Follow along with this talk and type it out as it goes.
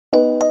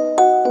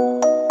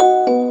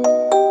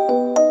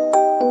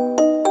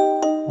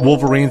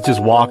Wolverine's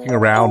just walking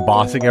around,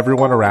 bossing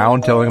everyone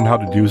around, telling them how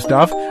to do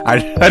stuff.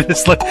 I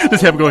just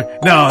have him going,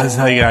 no, this is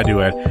how you gotta do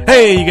it.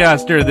 Hey, you gotta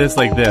stir this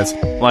like this.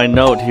 My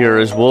note here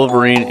is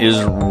Wolverine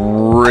is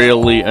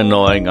really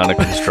annoying on a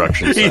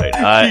construction site.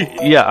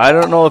 I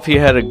don't know if he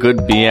had a good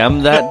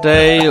BM that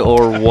day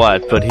or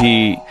what, but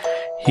he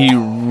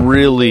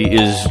really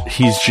is.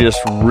 He's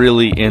just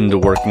really into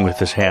working with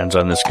his hands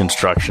on this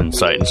construction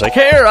site. And it's like,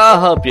 here,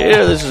 I'll help you.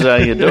 Here, this is how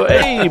you do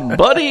it. Hey,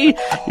 buddy,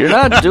 you're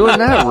not doing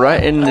that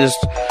right. And just,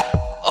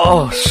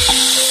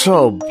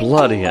 so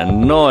bloody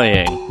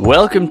annoying.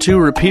 Welcome to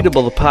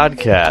Repeatable, the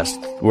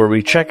podcast, where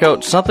we check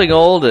out something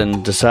old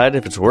and decide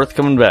if it's worth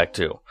coming back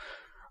to.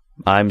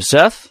 I'm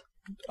Seth.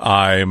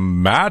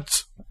 I'm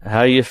Matt.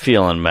 How you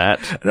feeling,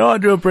 Matt? No, I'm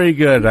doing pretty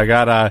good. I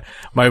got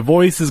my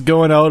voice is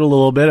going out a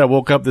little bit. I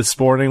woke up this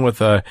morning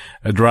with a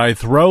dry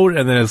throat,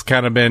 and then it's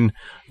kind of been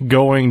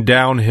going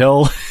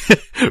downhill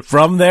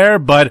from there,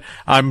 but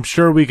I'm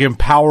sure we can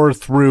power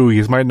through.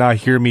 You might not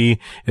hear me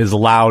as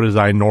loud as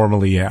I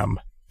normally am.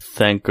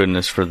 Thank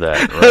goodness for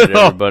that, right,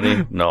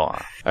 everybody? No,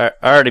 I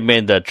already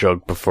made that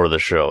joke before the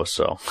show,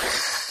 so...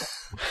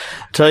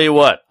 Tell you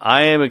what,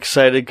 I am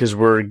excited because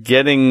we're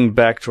getting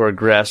back to our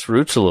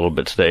grassroots a little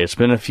bit today. It's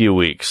been a few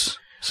weeks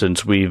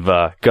since we've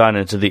gone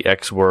into the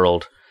X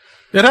world.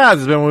 It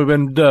has been. We've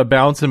been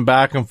bouncing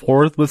back and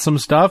forth with some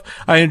stuff.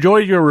 I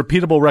enjoyed your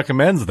repeatable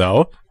recommends,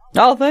 though.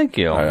 Oh, thank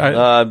you.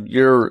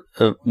 You're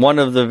one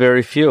of the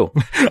very few.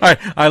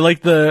 I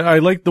like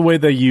the way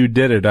that you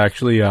did it.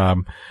 Actually,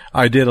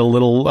 I did a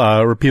little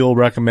repeatable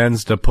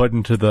recommends to put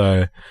into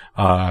the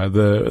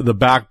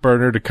back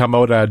burner to come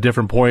out at a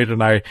different point,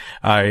 and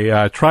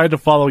I tried to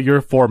follow your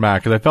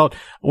format because I felt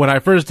when I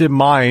first did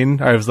mine,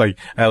 I had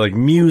like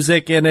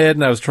music in it,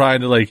 and I was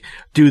trying to like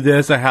do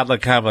this. I had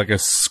like kind of like a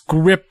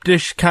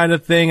scriptish kind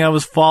of thing I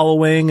was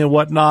following and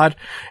whatnot.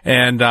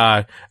 And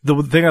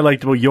the thing I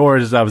liked about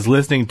yours is I was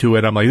listening to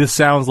it. I'm like, this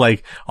sounds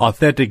like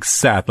authentic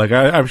Seth. Like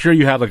I'm sure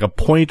you had like a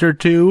point or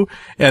two,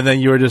 and then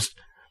you were just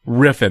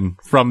riffing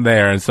from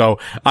there. And so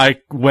I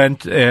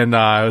went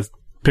and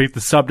picked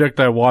the subject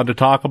I wanted to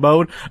talk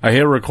about. I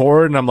hit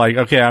record, and I'm like,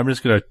 okay, I'm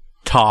just gonna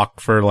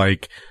talk for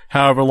like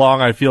however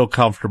long I feel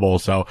comfortable.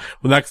 So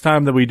the next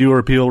time that we do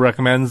Repeal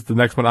Recommends, the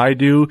next one I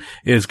do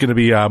is gonna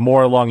be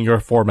more along your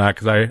format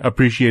because I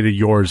appreciated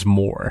yours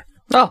more.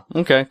 Oh,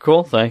 okay,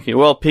 cool, thank you.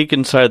 Well, peek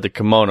inside the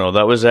kimono.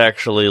 That was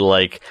actually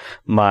like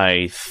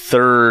my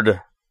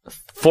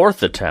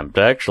fourth attempt,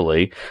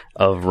 actually,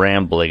 of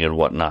rambling and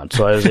whatnot.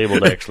 So I was able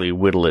to actually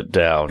whittle it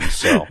down.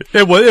 So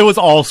it was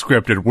all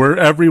scripted.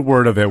 Every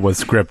word of it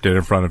was scripted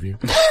in front of you.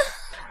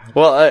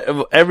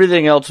 Well,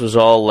 everything else was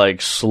all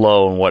like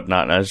slow and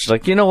whatnot. And I was just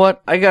like, you know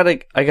what? I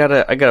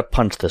gotta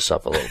punch this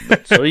up a little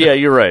bit. So yeah,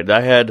 you're right.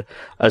 I had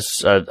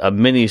a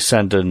mini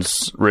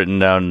sentence written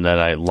down, and then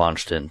I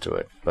launched into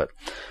it. But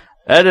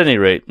at any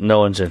rate, no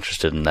one's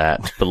interested in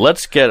that. But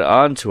let's get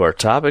on to our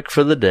topic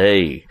for the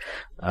day.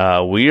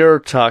 We are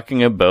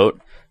talking about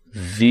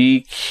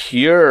The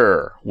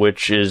Cure,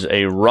 which is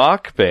a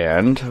rock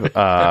band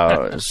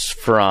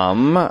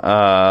from,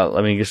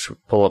 let me just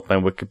pull up my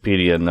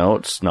Wikipedia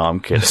notes. No, I'm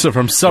kidding. So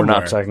from somewhere.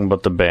 We're not talking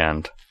about the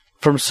band.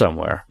 From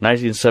somewhere.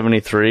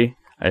 1973,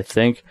 I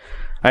think.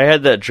 I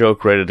had that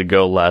joke ready to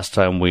go last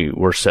time we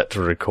were set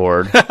to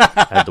record.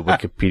 I had the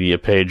Wikipedia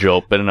page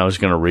open, and I was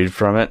going to read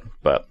from it.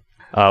 But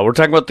we're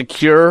talking about The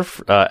Cure,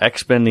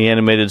 X-Men the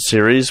Animated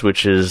Series,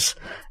 which is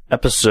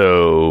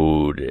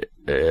episode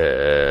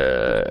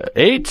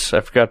 8?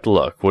 I forgot to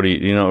look. What do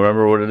you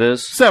remember what it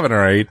is? 7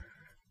 or 8.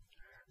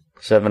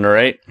 7 or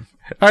 8?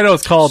 I know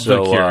it's called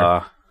The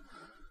Cure.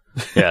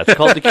 Yeah, it's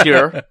called The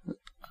Cure.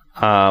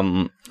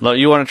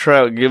 You want to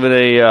try give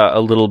it a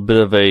little bit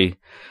of a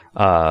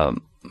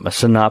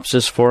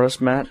synopsis for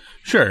us, Matt?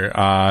 Sure.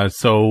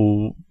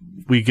 So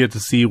we get to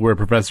see where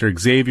Professor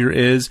Xavier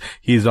is.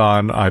 He's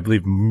on, I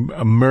believe,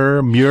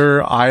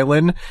 Muir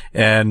Island,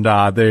 and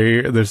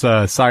there's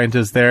a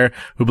scientist there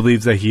who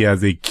believes that he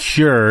has a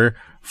cure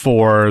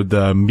for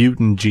the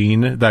mutant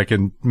gene that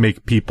can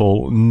make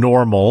people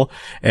normal.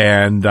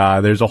 And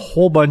there's a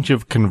whole bunch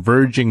of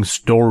converging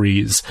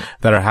stories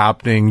that are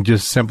happening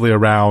just simply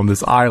around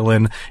this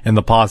island and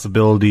the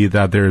possibility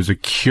that there's a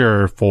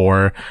cure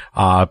for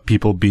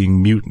people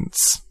being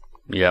mutants.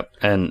 Yep,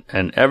 and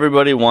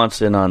everybody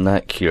wants in on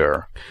that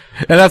cure.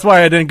 And that's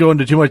why I didn't go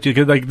into too much,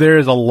 because like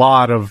there's a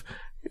lot of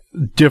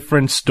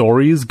different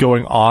stories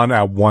going on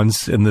at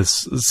once in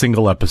this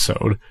single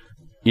episode.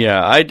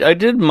 Yeah, I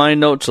did my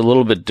notes a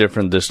little bit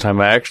different this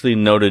time. I actually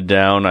noted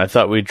down, I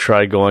thought we'd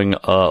try going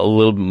a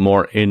little bit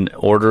more in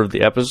order of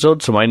the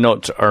episode, so my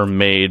notes are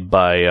made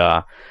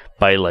by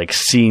like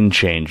scene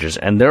changes,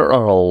 and there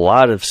are a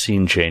lot of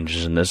scene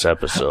changes in this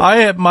episode.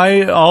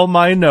 All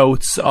my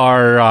notes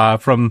are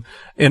from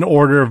in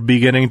order of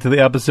beginning to the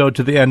episode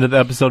to the end of the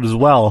episode as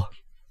well.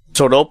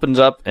 So it opens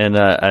up in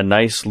a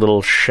nice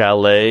little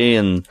chalet,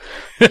 and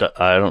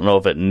I don't know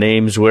if it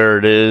names where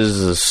it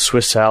is, the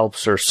Swiss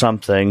Alps or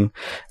something.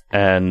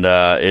 And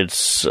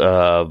it's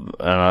on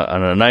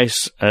a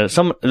nice.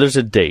 There's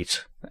a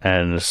date,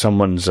 and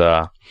someone's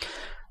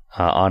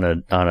on a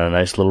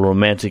nice little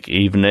romantic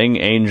evening.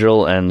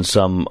 Angel and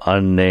some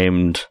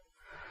unnamed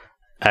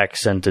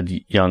accented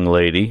young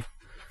lady.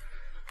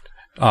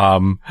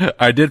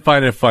 I did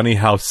find it funny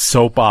how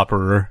soap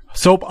opera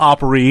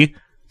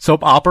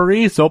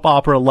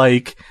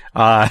like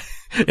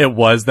it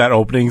was, that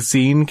opening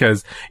scene,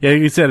 because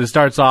you said it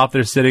starts off,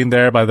 they're sitting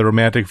there by the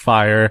romantic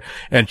fire,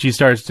 and she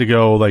starts to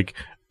go like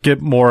get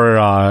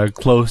more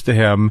close to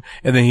him,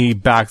 and then he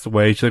backs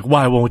away. She's like,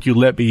 "Why won't you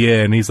let me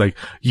in?" He's like,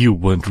 "You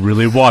wouldn't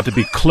really want to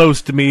be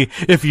close to me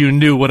if you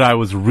knew what I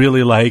was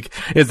really like."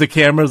 As the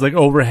camera's like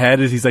overhead,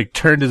 as he's like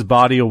turned his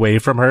body away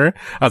from her.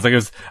 I was like, it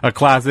was a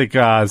classic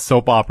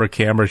soap opera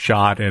camera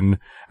shot and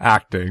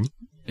acting.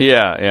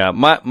 Yeah.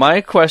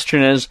 My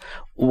question is,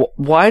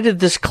 why did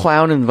this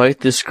clown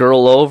invite this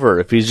girl over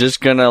if he's just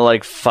gonna,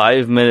 like,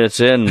 5 minutes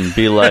in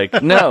be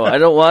like, "No, I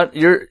don't want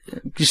you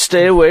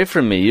stay away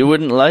from me. You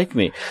wouldn't like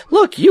me."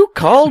 Look, you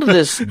called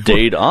this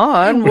date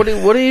on. What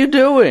are you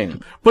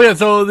doing? But yeah,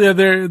 so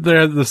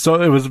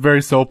it was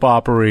very soap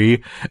opera-y.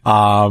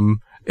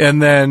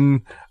 And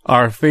then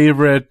our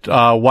favorite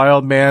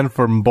wild man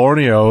from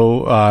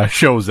Borneo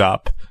shows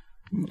up.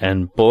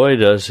 And boy,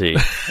 does he.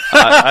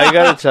 I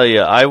gotta tell you,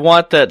 I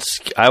want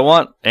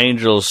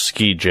Angel's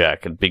ski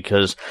jacket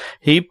because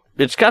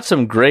it's got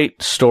some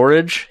great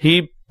storage.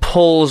 He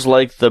pulls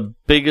like the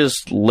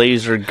biggest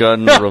laser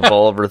gun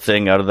revolver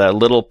thing out of that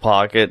little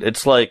pocket.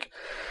 It's like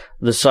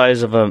the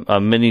size of a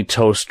mini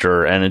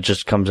toaster, and it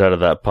just comes out of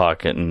that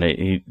pocket, and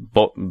he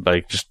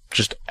like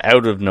just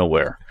out of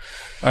nowhere.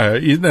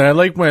 I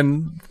like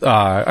when,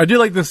 I do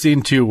like the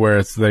scene too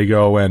where they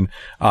go and,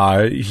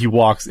 he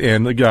walks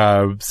in,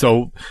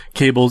 so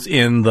Cable's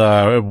in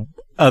the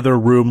other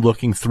room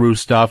looking through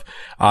stuff.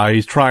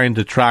 He's trying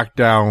to track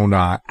down,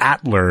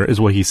 Adler is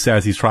what he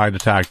says he's trying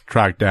to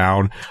track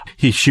down.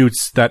 He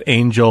shoots that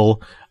Angel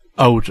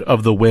out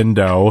of the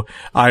window.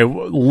 I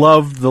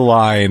love the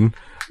line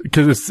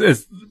because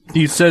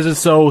he says it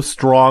so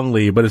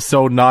strongly, but it's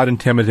so not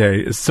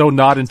intimidating. It's so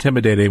not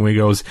intimidating when he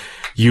goes,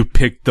 "You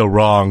picked the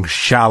wrong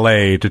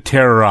chalet to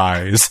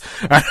terrorize."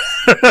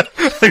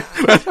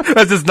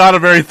 That's just not a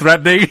very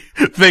threatening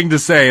thing to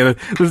say.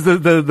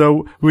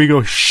 We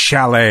go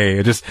chalet.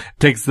 It just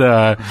takes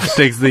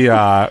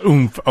the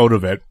oomph out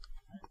of it.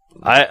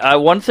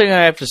 One thing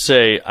I have to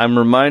say, I'm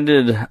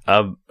reminded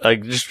of,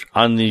 like, just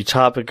on the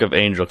topic of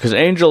Angel, because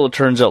Angel, it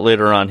turns out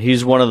later on,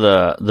 he's one of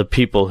the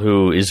people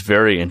who is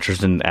very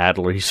interested in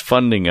Adler. He's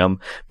funding him,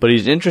 but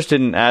he's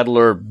interested in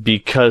Adler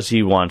because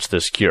he wants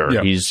this cure.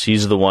 Yep.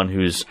 He's the one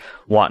who's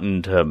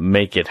wanting to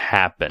make it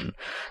happen.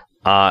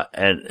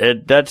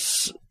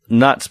 That's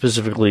not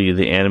specifically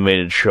the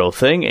animated show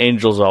thing.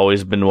 Angel's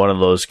always been one of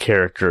those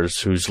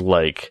characters who's,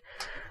 like,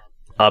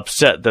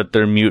 upset that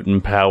their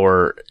mutant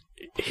power,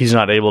 he's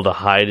not able to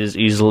hide as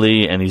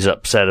easily, and he's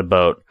upset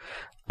about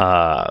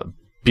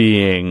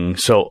being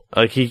so,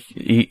 like,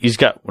 he's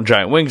got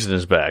giant wings in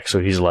his back, so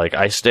he's like,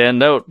 "I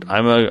stand out.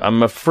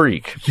 I'm a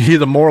freak." He's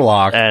a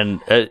Morlock,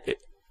 and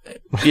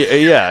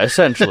yeah,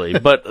 essentially.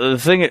 But the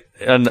thing,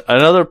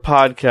 another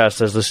podcast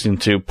I was listening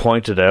to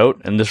pointed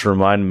out, and this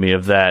reminded me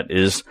of that,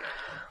 is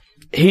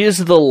he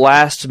is the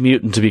last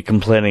mutant to be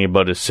complaining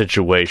about his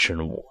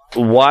situation.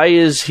 Why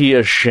is he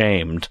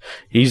ashamed?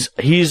 He's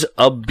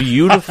a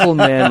beautiful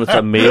man with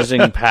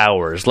amazing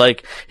powers.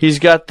 Like, he's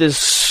got this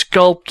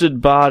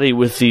sculpted body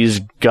with these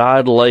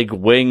godlike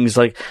wings.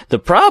 Like, the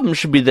problem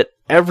should be that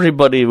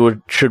everybody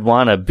should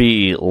want to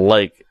be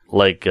like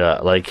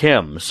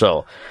him.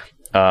 So,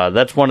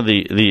 that's one of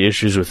the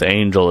issues with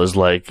Angel is,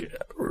 like,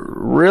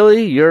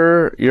 really?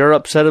 You're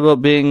upset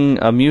about being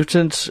a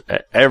mutant?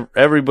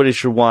 Everybody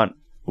should want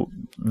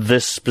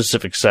this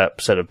specific set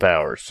of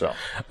powers. So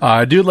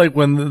I do like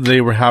when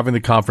they were having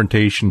the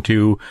confrontation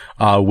too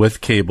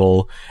with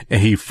Cable, and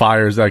he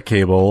fires at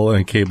Cable,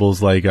 and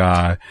Cable's like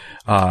something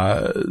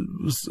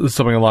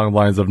along the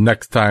lines of,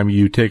 "Next time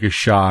you take a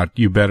shot,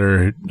 you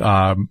better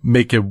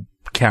make it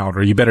count,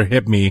 or you better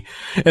hit me."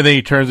 And then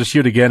he turns to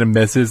shoot again and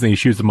misses, and he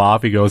shoots him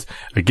off. He goes,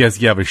 "I guess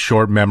you have a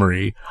short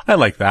memory." I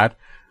like that.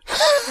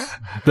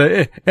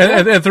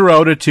 And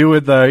throughout it too,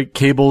 with the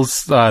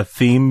Cable's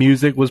theme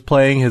music was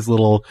playing, his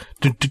little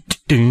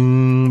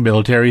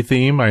military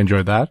theme. I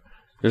enjoyed that.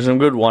 There's some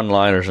good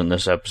one-liners in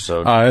this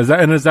episode. As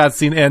that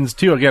scene ends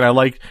too, again, I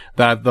like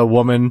that the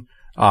woman,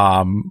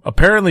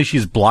 apparently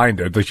she's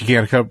blinded, like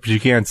she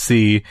can't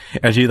see,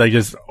 and she like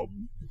just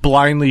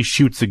blindly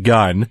shoots a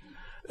gun.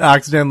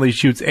 Accidentally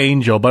shoots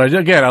Angel, but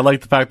again, I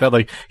like the fact that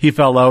like he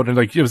fell out, and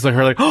like it was like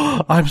her like,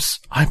 "Oh, I'm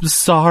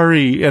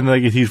sorry," and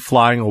like he's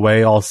flying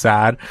away all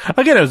sad.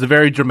 Again, it was a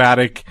very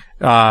dramatic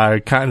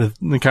kind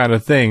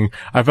of thing.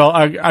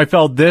 I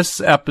felt this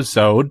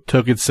episode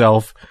took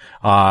itself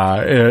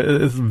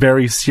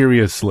very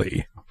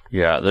seriously.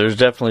 Yeah, there's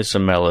definitely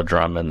some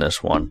melodrama in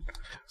this one.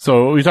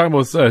 So we're talking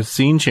about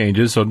scene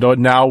changes. So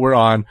now we're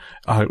on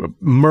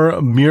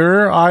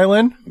Muir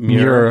Island.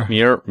 Muir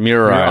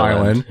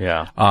Island.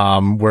 Yeah.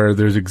 Where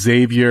there's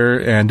Xavier.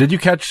 And did you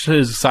catch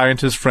his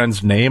scientist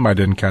friend's name? I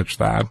didn't catch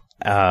that.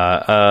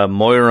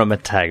 Moira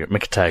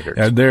McTaggart.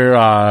 And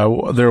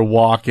they're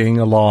walking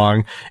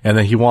along, and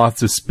then he wants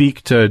to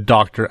speak to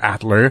Dr.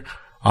 Adler.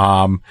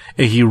 And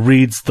he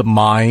reads the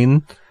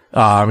mind.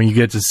 And you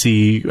get to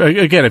see,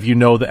 again, if you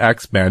know the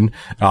X-Men,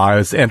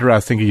 it's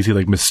interesting. You see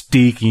like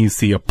Mystique, and you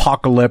see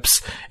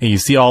Apocalypse, and you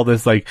see all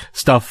this like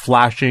stuff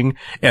flashing,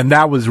 and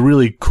that was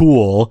really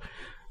cool.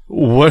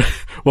 What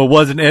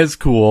wasn't as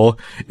cool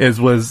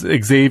was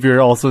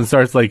Xavier also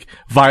starts like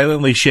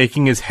violently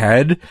shaking his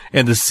head,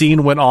 and the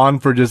scene went on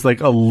for just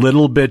like a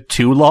little bit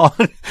too long.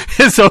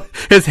 And so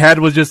his head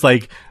was just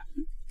like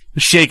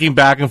shaking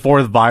back and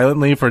forth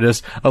violently for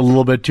just a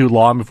little bit too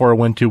long before it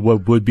went to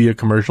what would be a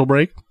commercial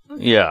break.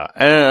 Yeah,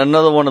 and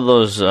another one of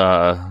those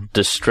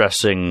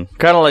distressing,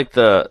 kind of like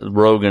the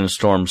Rogan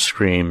Storm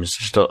screams,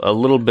 just a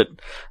little bit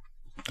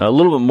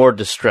more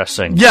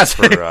distressing. Yes.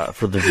 for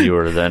the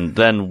viewer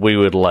than we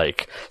would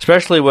like,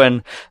 especially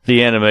when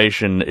the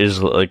animation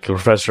is like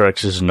Professor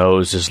X's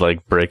nose is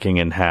like breaking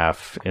in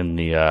half in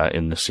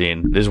the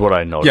scene. Is what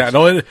I noticed. Yeah,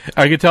 no,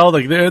 I could tell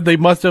like they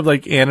must have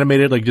like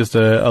animated like just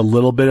a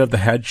little bit of the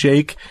head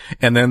shake,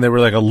 and then they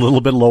were like a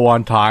little bit low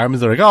on time. So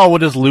they're like, oh, we'll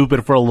just loop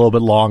it for a little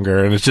bit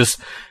longer, and it's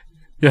just.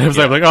 Yeah, it was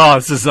like, oh,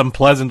 this is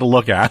unpleasant to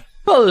look at.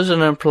 Well, it was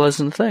an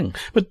unpleasant thing,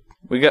 but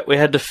we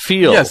had to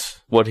feel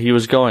what he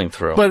was going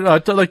through.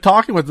 But like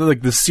talking with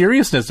like the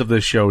seriousness of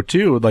this show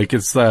too, like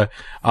it's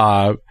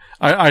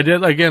I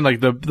did again like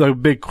the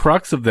big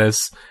crux of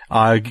this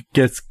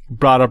gets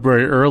brought up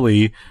very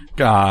early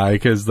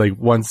because like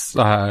once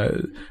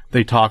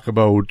they talk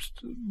about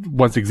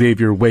once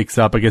Xavier wakes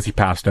up, I guess he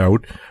passed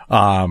out.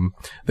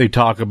 They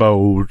talk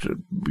about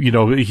do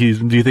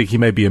you think he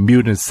might be a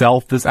mutant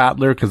himself, this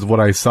Adler? Because of what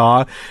I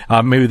saw,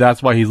 maybe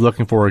that's why he's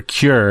looking for a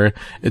cure.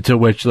 To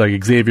which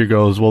like Xavier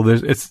goes, well,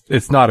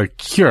 it's not a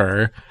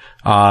cure.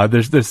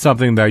 There's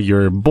something that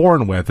you're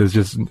born with. It's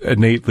just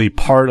innately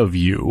part of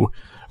you.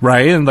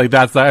 Right? And like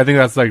I think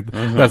that's like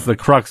that's the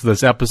crux of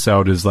this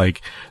episode is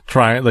like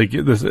trying like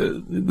this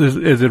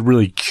is it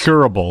really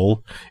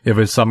curable if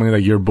it's something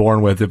that you're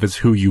born with, if it's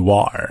who you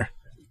are.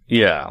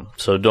 Yeah.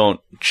 So don't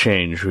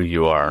change who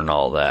you are and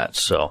all that.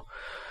 So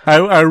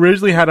I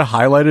originally had to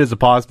highlight it as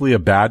possibly a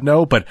bad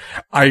note, but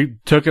I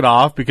took it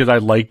off because I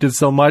liked it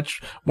so much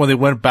when they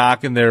went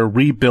back and they're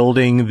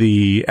rebuilding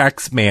the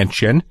X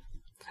Mansion.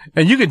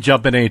 And you can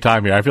jump in any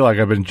time here. I feel like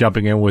I've been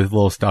jumping in with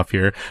little stuff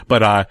here.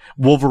 But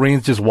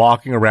Wolverine's just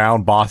walking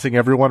around, bossing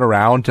everyone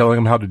around, telling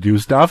them how to do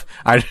stuff.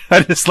 I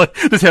just like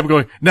this him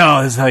going,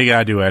 no, this is how you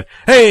gotta do it.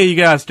 Hey, you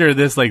gotta stir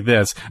this like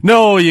this.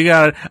 No, you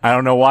gotta. I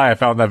don't know why. I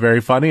found that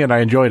very funny, and I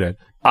enjoyed it.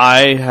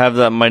 I have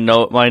that. My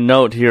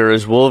note here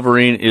is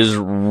Wolverine is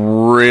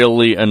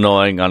really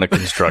annoying on a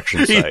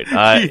construction site.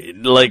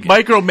 Like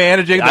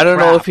micromanaging. I don't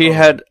know if he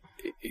had.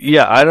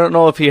 Yeah, I don't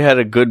know if he had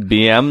a good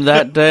BM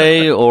that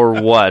day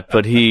or what,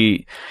 but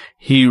he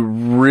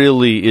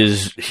really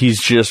is,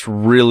 he's just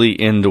really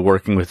into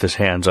working with his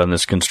hands on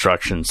this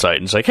construction site.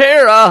 And it's like,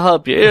 here, I'll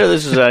help you. Here,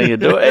 this is how you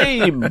do it.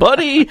 Hey,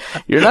 buddy,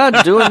 you're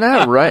not doing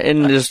that right.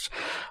 And just,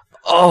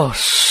 oh,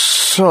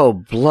 so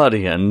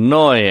bloody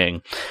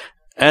annoying.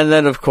 And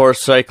then, of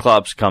course,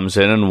 Cyclops comes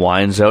in and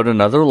whines out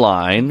another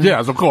line.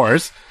 Yes, of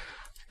course.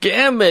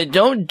 Gambit,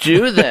 don't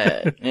do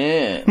that.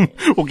 Yeah.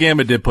 Well,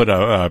 Gambit did put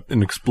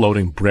an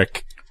exploding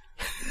brick.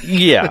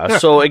 Yeah,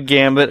 so a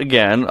Gambit,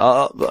 again,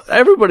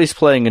 everybody's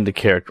playing into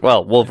character.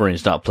 Well,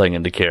 Wolverine's not playing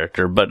into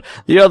character, but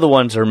the other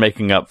ones are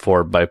making up for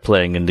it by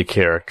playing into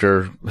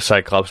character.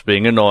 Cyclops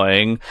being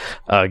annoying,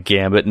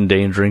 Gambit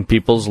endangering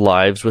people's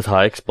lives with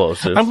high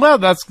explosives. I'm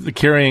glad that's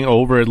carrying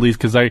over at least,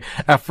 because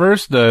at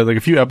first, like a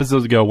few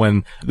episodes ago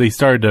when they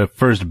started to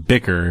first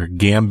bicker,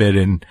 Gambit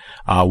and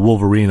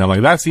Wolverine, I'm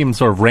like, that seemed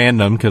sort of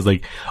random, because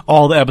like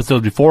all the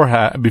episodes before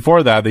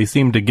that, they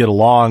seemed to get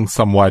along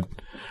somewhat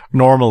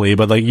normally,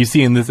 but like you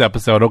see in this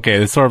episode,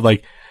 okay, it's sort of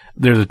like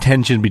there's a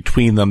tension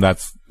between them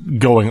that's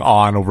going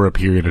on over a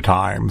period of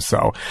time.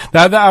 So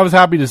that I was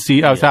happy to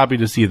see. I was happy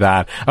to see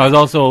that. I was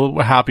also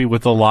happy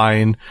with the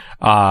line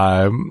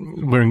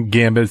when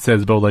Gambit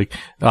says about like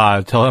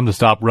tell him to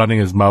stop running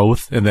his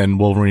mouth, and then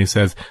Wolverine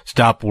says,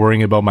 "Stop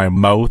worrying about my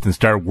mouth and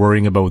start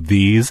worrying about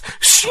these."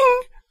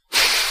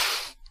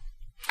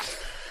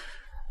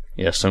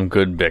 Yeah, some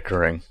good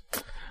bickering.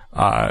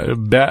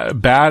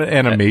 Bad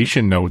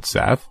animation note,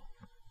 Seth.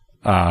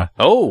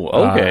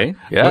 Okay.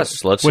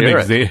 Yes, let's hear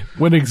it.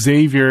 When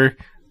Xavier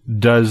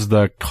does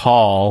the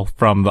call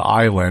from the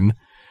island,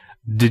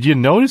 did you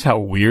notice how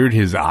weird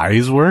his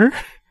eyes were?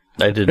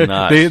 I did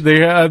not.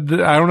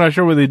 I'm not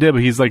sure what they did,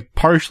 but he's like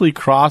partially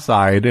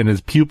cross-eyed and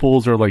his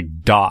pupils are like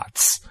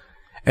dots.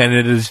 And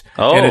it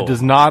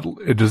does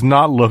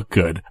not look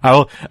good.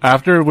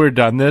 After we're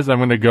done this, I'm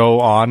going to go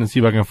on and see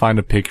if I can find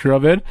a picture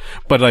of it.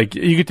 But like,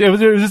 it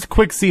was just a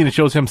quick scene. It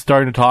shows him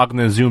starting to talk and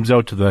then zooms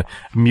out to the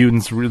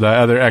mutants, the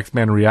other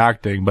X-Men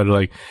reacting. But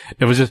like,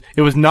 it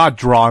was not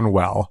drawn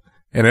well.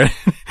 And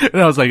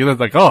I was like,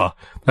 oh,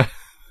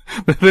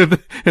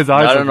 His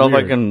eyes. I don't know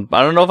weird. if I can.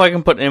 I don't know if I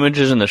can put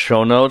images in the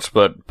show notes,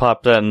 but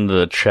pop that into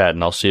the chat,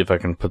 and I'll see if I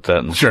can put that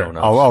in the show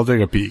notes. I'll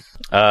take a peek.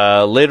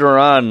 Later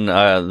on,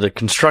 the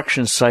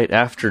construction site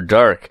after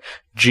dark.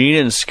 Gene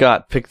and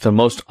Scott pick the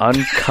most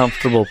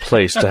uncomfortable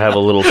place to have a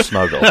little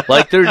snuggle.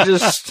 Like they're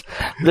just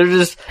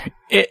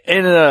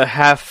in a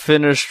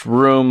half-finished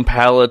room,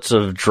 pallets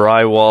of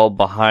drywall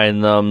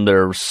behind them.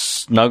 They're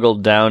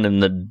snuggled down in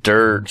the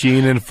dirt.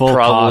 Gene in full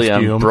probably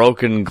costume. on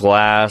broken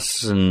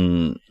glass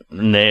and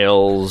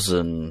nails,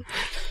 and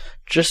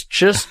just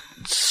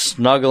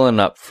snuggling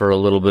up for a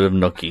little bit of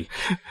nookie.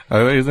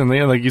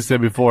 And like you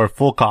said before,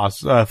 full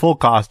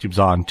costumes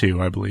on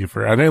too, I believe,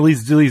 and at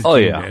least Gene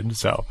did.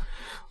 So.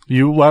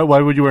 Why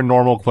would you wear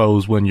normal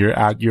clothes when you're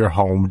at your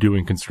home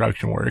doing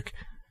construction work?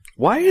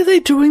 Why are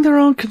they doing their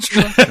own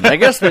construction? I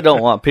guess they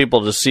don't want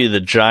people to see the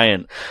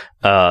giant,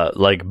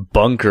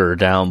 bunker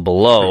down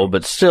below,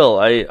 but still,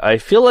 I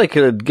feel like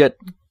it would get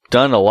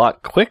done a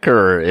lot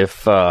quicker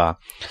if I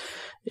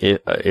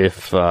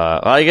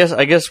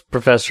guess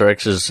Professor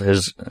X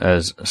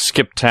has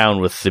skipped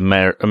town with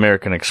the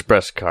American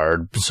Express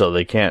card, so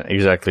they can't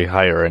exactly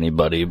hire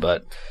anybody.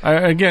 But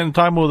again,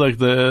 talking about like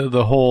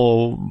the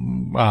whole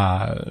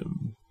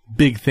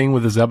big thing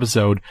with this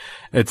episode,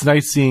 it's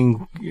nice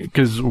seeing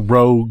because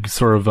Rogue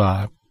sort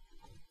of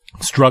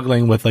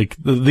struggling with like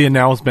the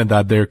announcement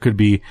that there could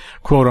be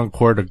quote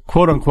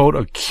unquote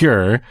a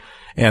cure.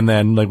 And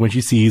then, like, when she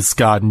sees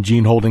Scott and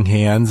Gene holding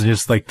hands,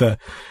 just like the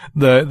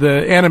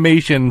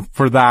animation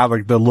for that,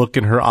 like the look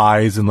in her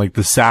eyes and like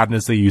the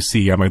sadness that you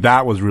see, I'm like,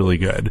 that was really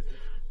good.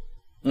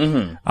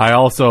 Mm-hmm. I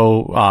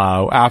also,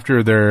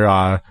 after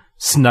they're,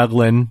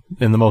 snuggling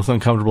in the most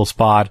uncomfortable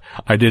spot,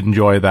 I did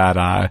enjoy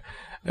that,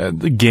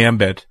 the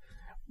Gambit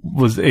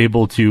was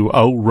able to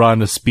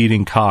outrun a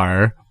speeding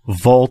car,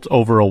 vault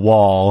over a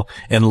wall,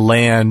 and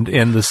land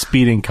in the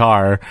speeding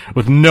car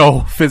with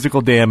no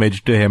physical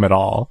damage to him at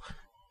all.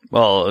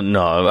 Well,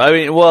 no. I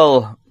mean,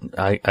 well,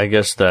 I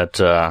guess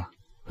that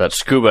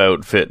scuba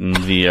outfit and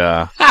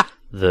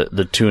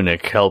the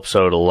tunic helps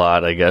out a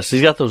lot. I guess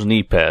he's got those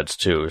knee pads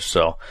too,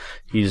 so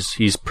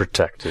he's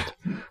protected.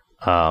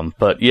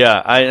 But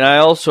yeah, I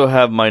also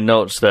have my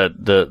notes that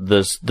the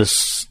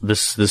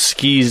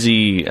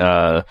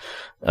skeezy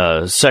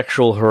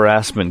sexual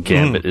harassment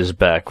Gambit is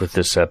back with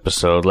this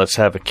episode. Let's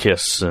have a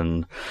kiss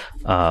and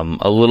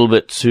a little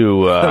bit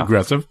too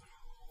aggressive.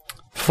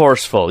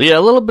 Forceful. Yeah,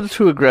 a little bit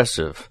too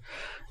aggressive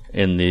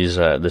in these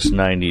this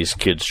 90s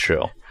kids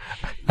show.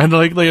 And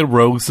like a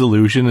Rogue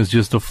solution is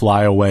just to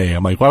fly away.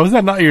 I'm like, why was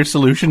that not your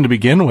solution to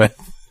begin with?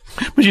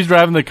 But she's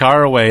driving the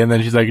car away and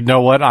then she's like, you know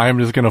what? I'm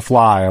just going to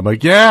fly. I'm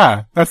like,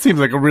 yeah, that seems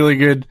like a really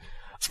good,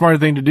 smart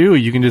thing to do.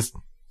 You can just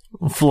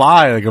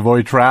fly, like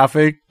avoid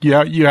traffic.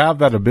 Yeah, you have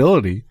that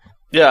ability.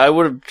 Yeah, I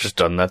would have just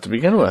done that to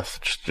begin with.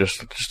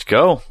 Just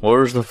go. What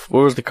was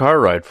the car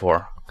ride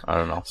for? I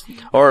don't know.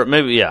 Or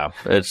maybe, yeah,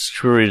 it's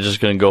true. You're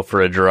just going to go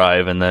for a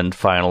drive, and then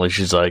finally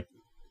she's like,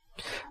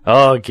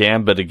 oh,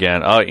 Gambit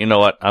again. Oh, you know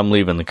what? I'm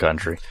leaving the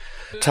country.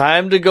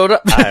 Time to go to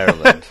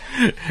Ireland.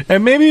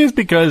 And maybe it's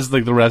because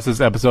like the rest of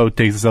this episode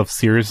takes itself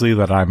seriously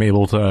that I'm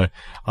able to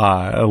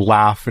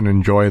laugh and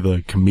enjoy the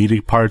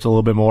comedic parts a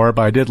little bit more.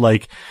 But I did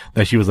like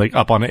that she was like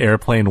up on an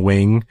airplane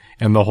wing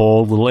and the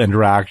whole little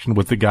interaction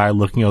with the guy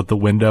looking out the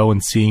window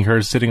and seeing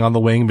her sitting on the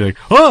wing, be like,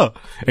 oh,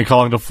 and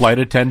calling the flight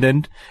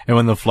attendant. And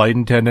when the flight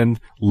attendant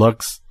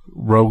looks,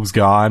 Rogue's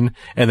gone,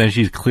 and then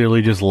she's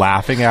clearly just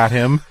laughing at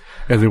him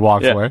as he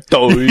walks away.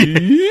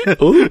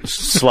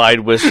 Slide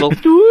whistle.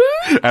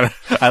 And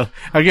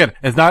again,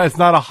 it's not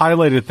a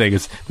highlighted thing.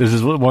 This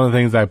is one of the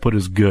things I put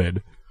as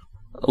good.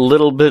 A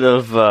little bit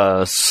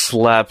of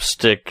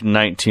slapstick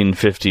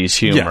 1950s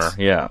humor. Yes.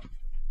 Yeah.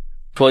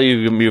 Well,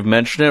 you've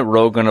mentioned it.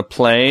 Rogue on a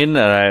plane,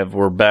 and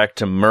we're back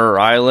to Muir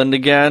Island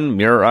again.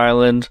 Muir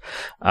Island.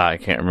 I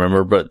can't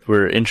remember, but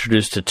we're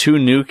introduced to two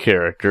new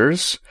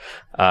characters.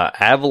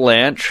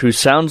 Avalanche, who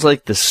sounds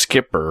like the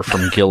skipper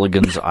from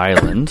Gilligan's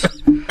Island.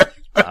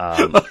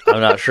 I'm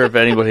not sure if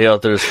anybody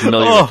out there is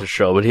familiar with the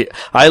show, but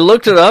I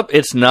looked it up.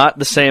 It's not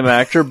the same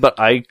actor, but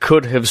I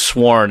could have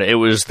sworn it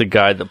was the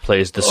guy that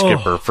plays the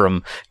skipper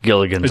from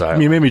Gilligan's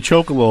Island. You made me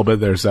choke a little bit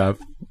there, Seth.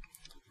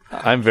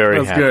 I'm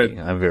very happy. Good.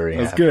 I'm very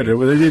That's happy.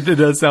 good. It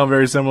does sound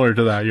very similar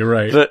to that. You're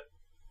right. But,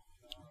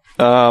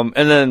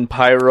 and then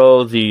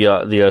Pyro,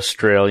 the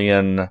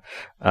Australian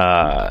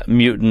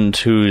mutant,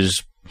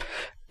 who's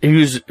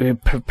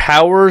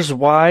powers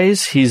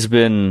wise, he's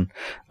been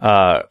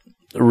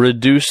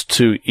reduced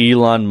to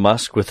Elon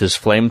Musk with his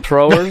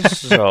flamethrowers.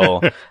 So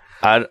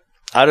I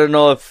don't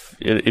know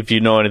if you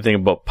know anything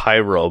about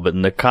Pyro, but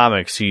in the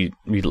comics he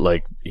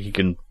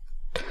can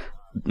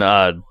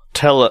not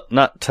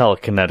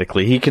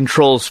telekinetically. He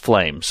controls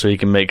flames, so he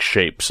can make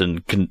shapes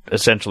and can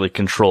essentially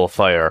control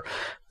fire.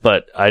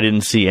 But I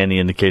didn't see any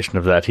indication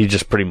of that. He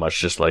just pretty much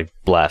just like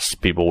blasts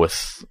people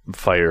with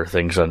fire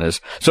things on his.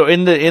 So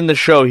in the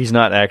show, he's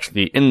not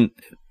actually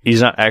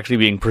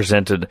being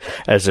presented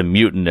as a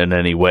mutant in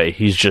any way.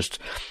 He's just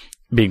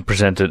being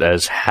presented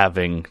as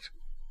having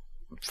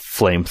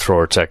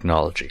flamethrower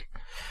technology.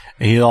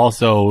 And he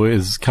also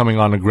is coming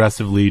on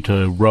aggressively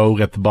to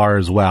Rogue at the bar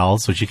as well,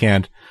 so she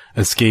can't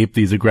escape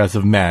these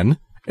aggressive men.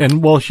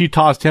 And while she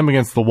tossed him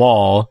against the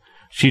wall,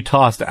 she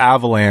tossed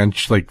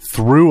Avalanche, like,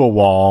 through a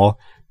wall,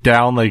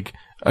 down, like,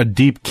 a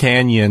deep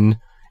canyon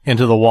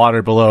into the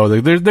water below.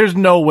 Like, there's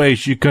no way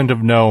she couldn't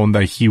have known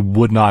that he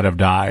would not have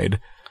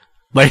died.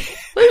 Like,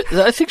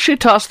 I think she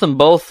tossed them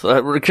both.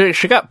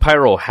 She got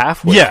Pyro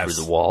halfway through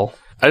the wall.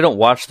 I don't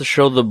watch the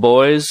show The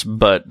Boys,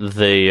 but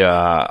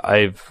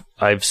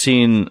I've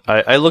seen.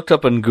 I looked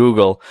up on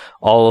Google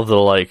all of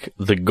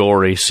the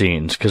gory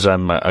scenes because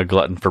I'm a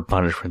glutton for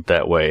punishment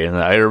that way, and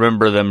I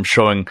remember them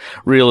showing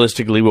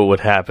realistically what would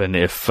happen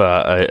if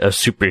a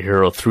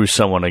superhero threw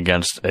someone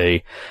against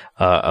a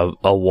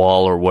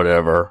wall or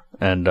whatever,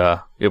 and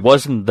it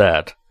wasn't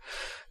that.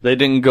 They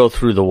didn't go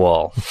through the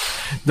wall.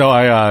 No,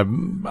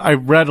 I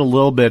read a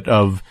little bit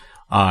of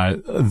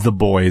The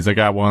Boys. I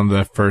got one of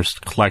the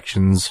first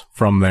collections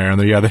from there,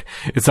 and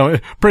it's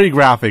pretty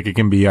graphic. It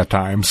can be at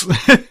times.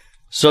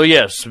 So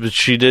yes, but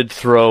she did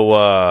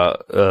throw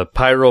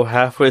Pyro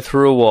halfway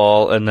through a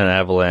wall, and then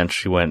Avalanche.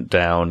 She went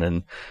down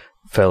and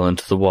fell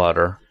into the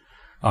water.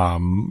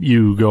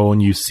 You go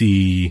and you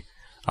see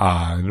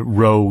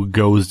Rogue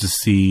goes to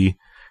see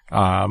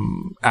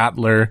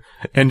Atler,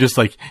 and just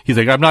like he's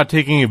like, I'm not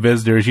taking a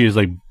visitor. She just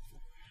like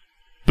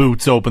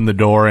boots open the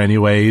door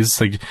anyways.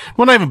 Like,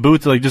 well, not even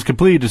boots, like just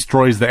completely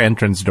destroys the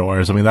entrance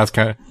doors. I mean, that's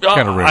kind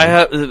of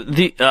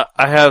rude.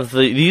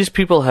 These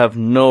people have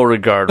no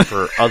regard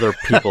for other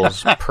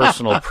people's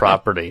personal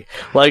property.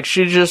 Like,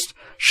 she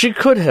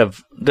could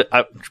have,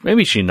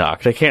 maybe she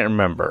knocked, I can't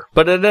remember.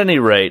 But at any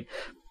rate,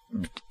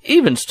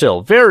 even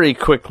still, very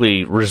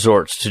quickly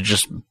resorts to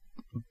just,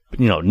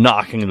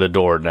 knocking the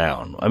door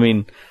down. I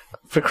mean,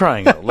 for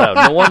crying out loud.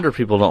 No wonder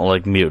people don't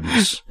like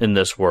mutants in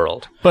this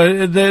world.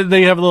 But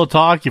they have a little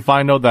talk. You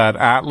find out that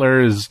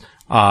Atler is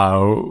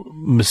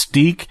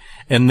Mystique,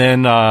 and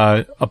then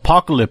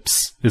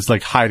Apocalypse is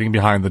like hiding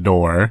behind the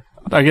door.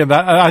 Again,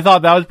 I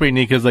thought that was pretty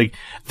neat because like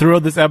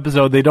throughout this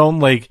episode, they don't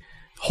like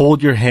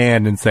hold your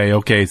hand and say,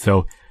 okay,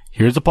 so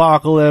here's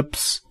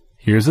Apocalypse,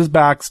 here's his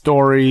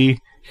backstory,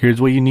 here's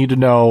what you need to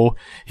know.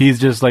 He's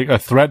just like a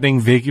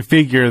threatening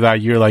figure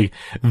that you're like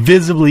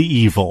visibly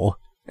evil.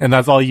 And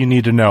that's all you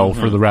need to know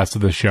for the rest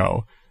of the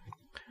show.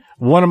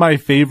 One of my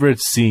favorite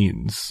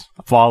scenes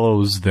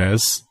follows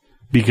this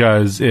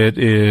because it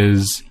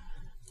is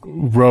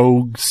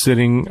Rogue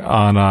sitting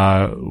on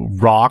a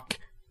rock,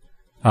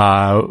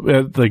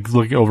 like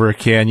looking over a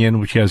canyon,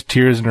 which has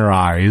tears in her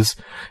eyes,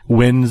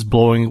 winds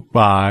blowing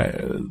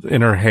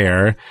in her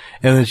hair,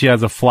 and then she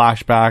has a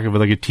flashback of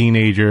like a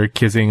teenager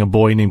kissing a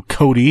boy named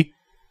Cody.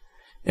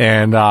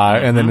 And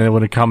then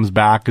when it comes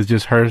back, it's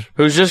just her.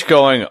 Who's just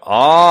going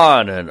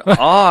on and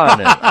on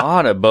and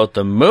on about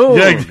the moon.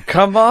 Yeah.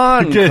 Come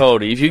on,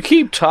 Cody. If you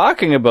keep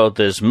talking about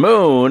this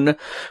moon,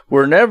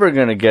 we're never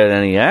going to get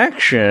any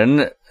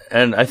action.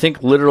 And I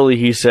think literally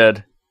he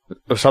said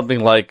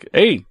something like,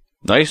 hey,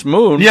 nice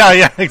moon.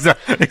 Yeah,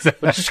 exactly. It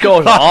just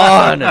goes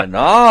on and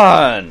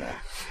on.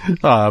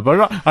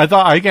 But I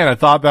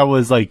thought that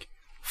was like,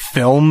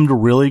 filmed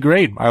really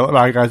great.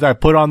 I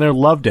put on there,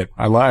 loved it.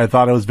 I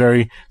thought it was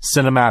very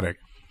cinematic.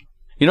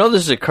 This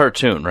is a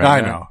cartoon, right?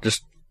 I know.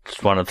 Just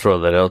want to throw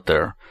that out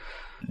there.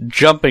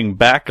 Jumping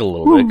back a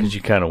little bit, because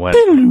you kind of went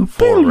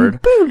forward.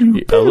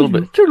 A little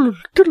bit.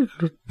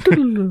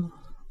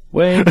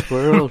 Wayne's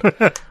World.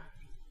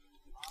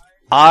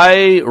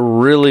 I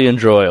really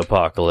enjoy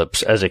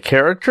Apocalypse as a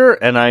character,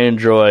 and I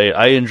enjoy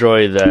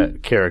that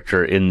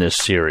character in this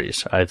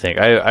series. I think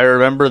I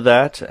remember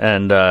that,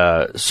 and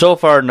so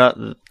far, not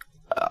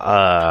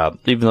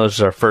even though this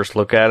is our first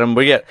look at him,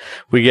 we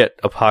get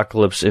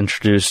Apocalypse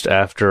introduced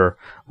after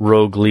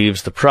Rogue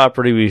leaves the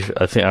property.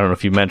 I don't know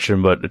if you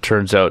mentioned, but it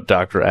turns out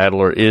Dr.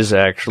 Adler is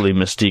actually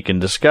Mystique in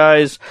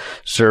disguise,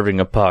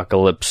 serving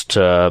Apocalypse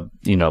to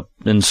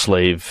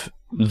enslave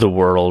the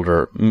world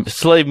or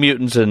slave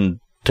mutants and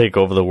take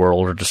over the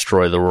world or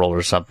destroy the world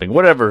or something,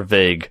 whatever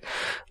vague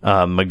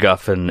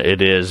MacGuffin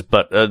it is.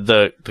 But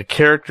the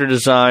character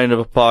design of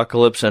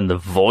Apocalypse and the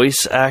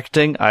voice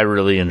acting, I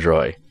really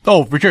enjoy.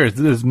 Oh, for sure.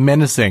 It's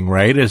menacing,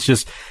 right?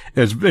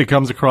 It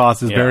comes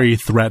across as very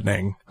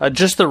threatening.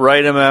 Just the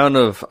right amount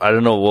of, I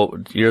don't know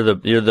what, you're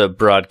the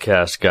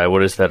broadcast guy.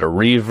 What is that? A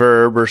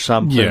reverb or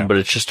something? Yeah. But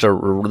it's just the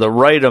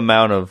right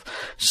amount of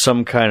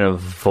some kind of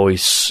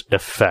voice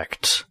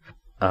effect.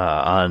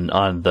 On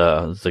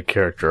the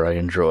character I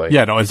enjoy.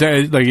 Yeah, no,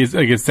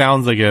 it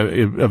sounds like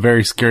a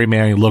very scary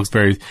man. He looks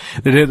they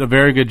did a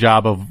very good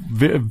job of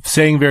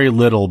saying very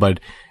little, but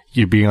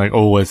you being like,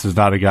 oh, this is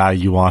not a guy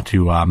you want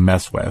to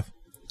mess with.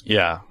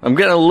 Yeah, I'm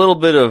getting a little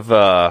bit of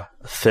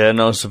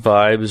Thanos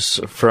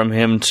vibes from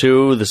him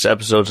too. This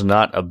episode's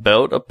not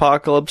about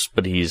Apocalypse,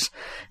 but he's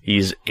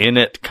in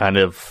it, kind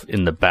of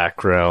in the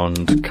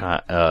background,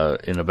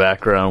 in a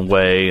background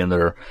way, and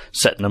they're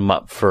setting him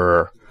up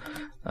for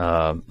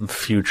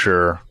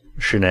future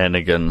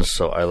shenanigans,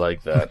 so I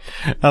like that.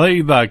 I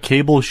like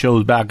Cable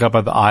shows back up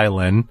at the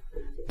island,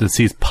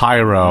 sees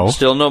Pyro.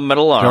 Still no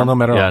metal arm. Still no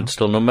metal arm. Yeah,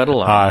 still no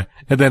metal arm.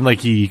 And then, like,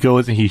 he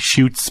goes and he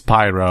shoots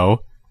Pyro.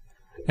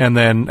 And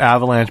then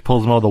Avalanche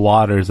pulls him out of the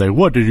water. He's like,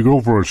 what, did you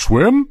go for a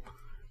swim?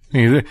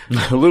 And he's like,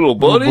 Little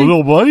buddy?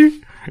 Little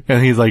buddy?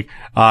 And he's like,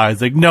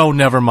 no,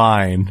 never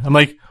mind. I'm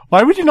like,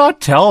 why would you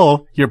not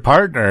tell your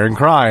partner in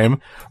crime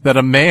that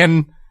a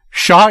man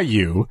shot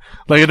you?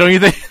 Like, don't you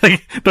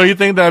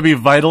think that'd be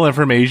vital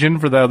information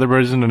for the other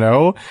person to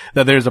know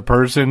that there's a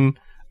person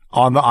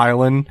on the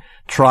island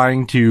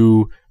trying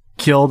to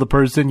kill the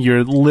person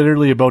you're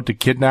literally about to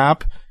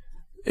kidnap?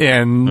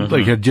 And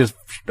like, it just,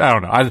 I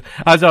don't know.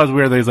 I thought it was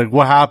weird that he's like,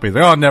 what happened?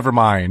 He's like, oh, never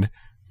mind.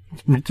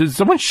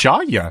 Someone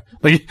shot you.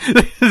 Like,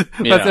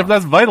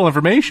 that's vital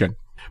information.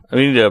 I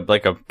need a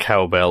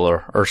cowbell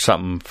or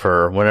something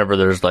for whenever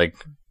there's like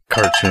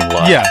cartoon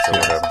lines or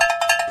whatever.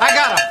 I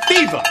got a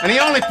fever, and the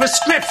only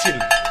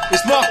prescription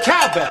is more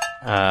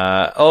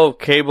cowbell.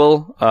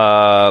 Cable,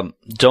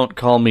 don't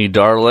call me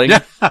darling.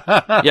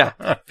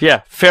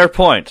 yeah, fair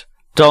point.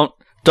 Don't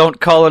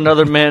call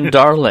another man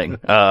darling.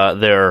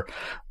 Pyro.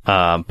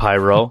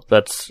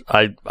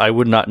 I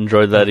would not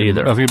enjoy that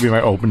either. That's gonna be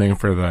my opening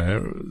for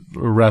the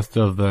rest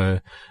of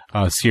the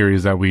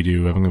series that we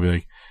do. I'm gonna be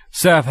like,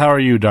 Seth, how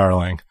are you,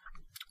 darling?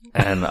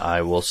 And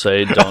I will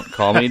say, don't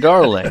call me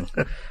darling.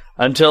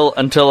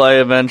 Until I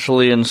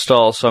eventually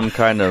install some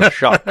kind of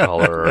shock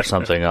collar or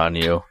something on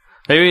you.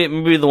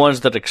 Maybe the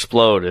ones that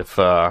explode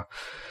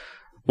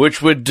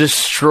which would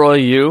destroy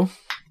you.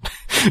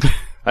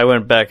 I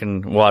went back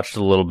and watched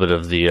a little bit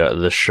of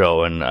the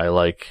show, and I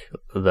like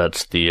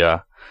that's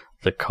the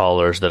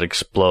collars that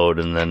explode,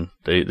 and then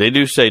they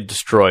do say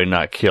destroy,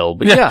 not kill.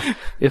 But yeah,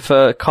 if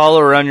a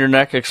collar around your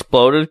neck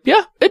exploded,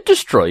 it'd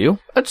destroy you.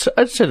 I'd say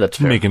that's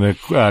fair. Making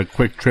a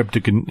quick trip to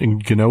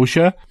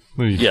Kenosha.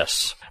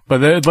 Yes.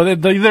 But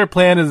their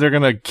plan is they're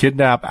going to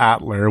kidnap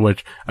Adler,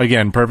 which,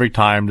 again, perfect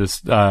timing,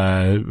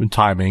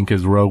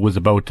 because Rogue was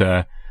about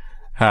to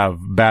have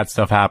bad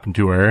stuff happen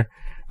to her.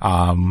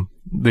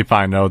 They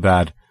find out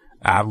that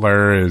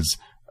Adler is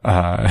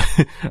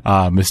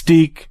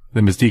Mystique.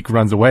 Then Mystique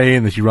runs away,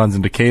 and then she runs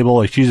into Cable.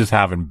 Like, she's just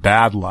having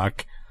bad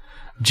luck.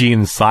 Jean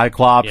and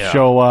Cyclops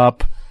show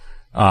up.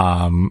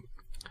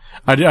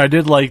 I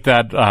did like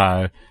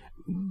that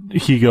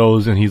he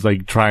goes and he's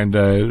like trying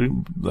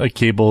to, like,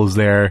 Cable is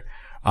there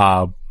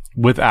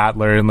with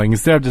Adler, and like,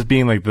 instead of just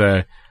being like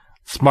the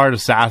smart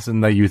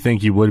assassin that you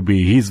think he would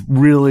be, he's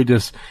really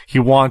just, he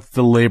wants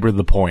to labor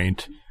the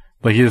point.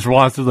 Like, he just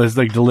wants to just,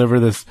 like,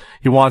 deliver this,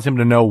 he wants him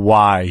to know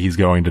why he's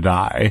going to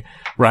die,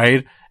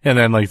 right? And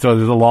then, like, so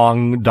there's a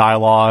long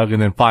dialogue,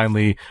 and then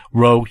finally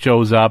Rogue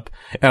shows up,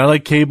 and I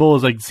like Cable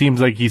is like,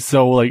 seems like he's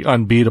so, like,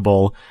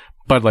 unbeatable,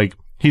 but like,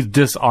 he's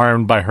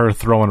disarmed by her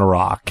throwing a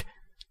rock.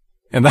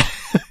 And that,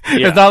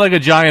 it's not like a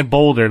giant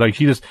boulder, like,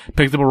 she just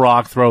picks up a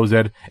rock, throws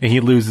it, and he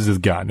loses his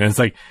gun. And it's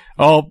like,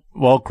 oh,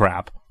 well,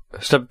 crap.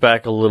 Step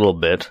back a little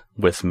bit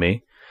with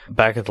me.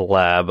 Back at the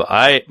lab,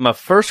 my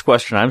first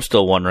question I'm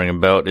still wondering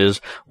about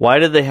is, why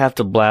did they have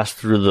to blast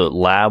through the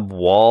lab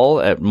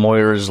wall at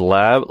Moira's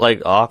lab,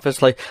 like,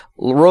 office? Like,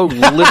 Rogue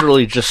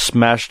literally just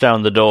smashed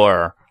down the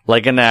door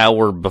like an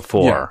hour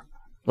before. Yeah.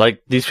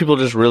 Like, these people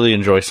just really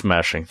enjoy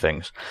smashing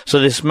things. So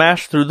they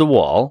smashed through the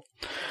wall,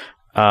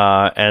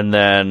 and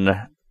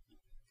then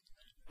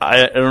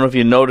I don't know if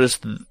you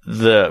noticed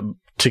to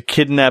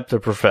kidnap the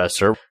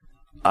professor.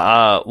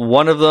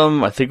 One of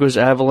them, I think it was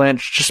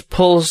Avalanche, just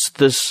pulls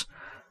this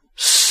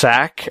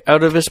sack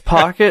out of his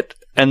pocket,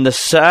 and the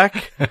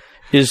sack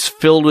is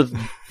filled with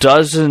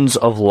dozens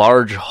of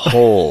large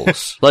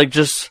holes. Like,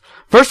 just,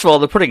 first of all,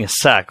 they're putting a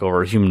sack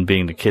over a human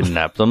being to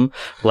kidnap them,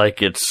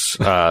 like it's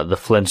the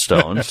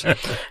Flintstones.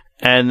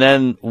 And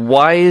then,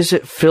 why is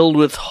it filled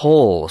with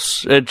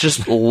holes? It's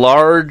just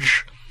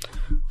large,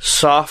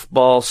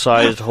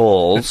 softball-sized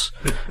holes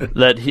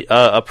that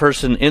a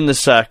person in the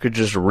sack could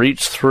just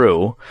reach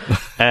through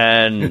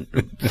and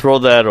throw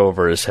that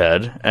over his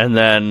head and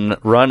then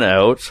run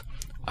out.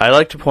 I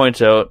like to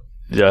point out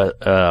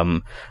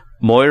that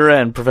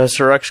Moira and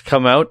Professor X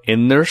come out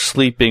in their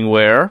sleeping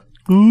wear.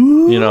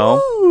 Ooh. You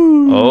know?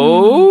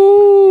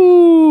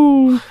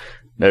 Oh!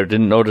 Never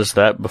didn't notice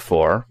that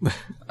before.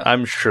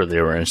 I'm sure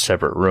they were in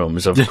separate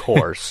rooms, of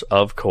course,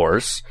 of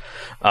course.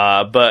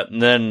 But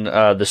then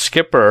the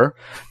skipper,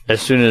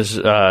 as soon as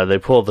they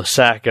pull the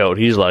sack out,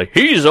 he's like,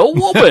 "He's a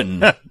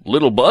woman,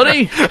 little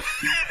buddy."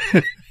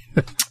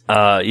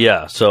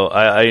 So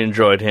I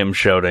enjoyed him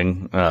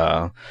shouting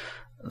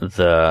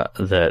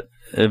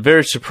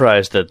very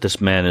surprised that this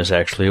man is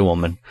actually a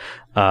woman.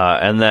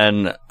 And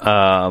then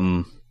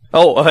I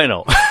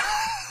know.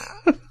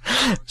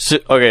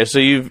 So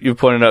you've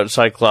pointed out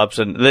Cyclops,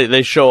 and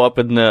they show up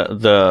in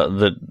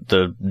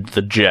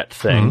the jet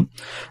thing,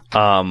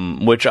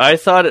 which I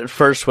thought at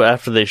first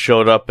after they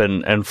showed up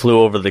and flew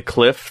over the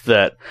cliff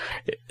that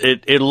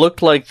it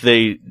looked like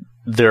their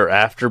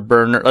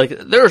afterburner, like,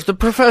 there's the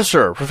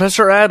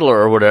Professor Adler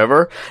or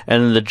whatever,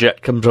 and then the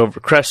jet comes over,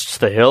 crests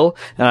the hill,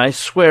 and I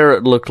swear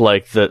it looked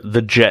like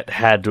the jet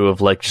had to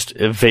have, like, just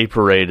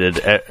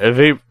evaporated,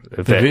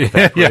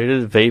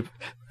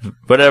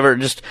 whatever,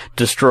 just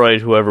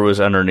destroyed whoever was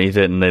underneath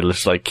it, and they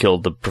just like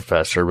killed the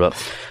professor. But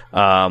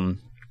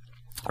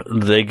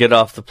they get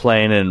off the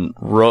plane, and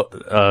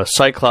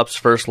Cyclops'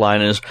 first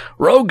line is,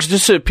 "Rogue's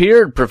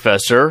disappeared,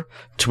 Professor."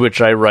 To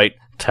which I write,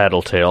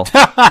 "Tattletale."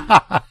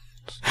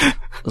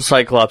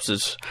 Cyclops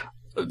is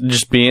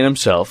just being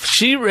himself.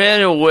 "She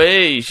ran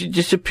away. She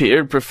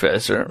disappeared,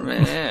 Professor."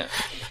 Man.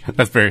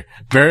 That's very,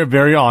 very,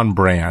 very on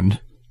brand.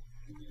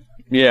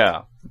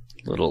 Yeah.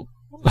 Little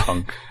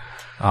punk.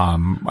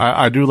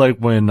 I do like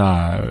when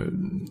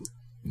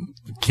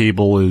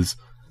Cable is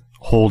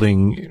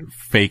holding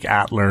fake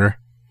Atler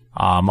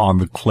on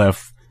the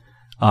cliff,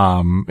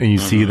 and you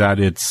see that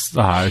it's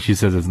she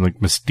says it's like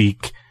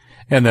Mystique,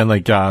 and then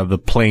like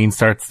the plane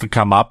starts to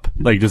come up,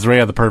 like just right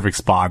at the perfect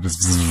spot,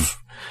 just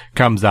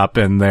comes up,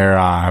 and they're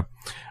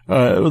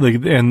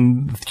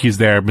and she's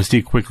there.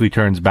 Mystique quickly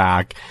turns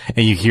back,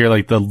 and you hear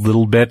like the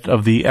little bit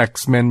of the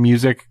X-Men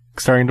music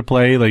starting to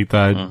play, like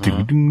the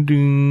ding ding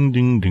ding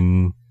ding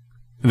ding.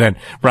 And then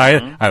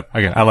Ryan,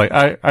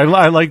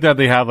 I like that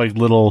they have like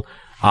little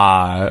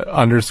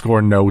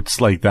underscore notes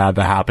like that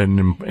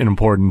happen in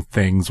important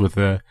things with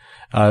the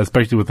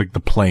especially with like the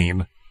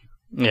plane.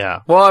 Yeah.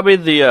 Well, I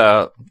mean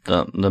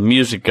the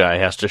music guy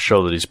has to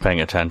show that he's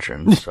paying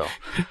attention. So.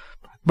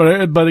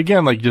 But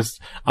again, like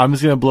I'm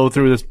just gonna blow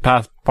through this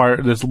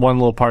this one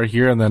little part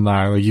here, and then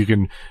like you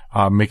can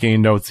make any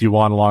notes you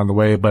want along the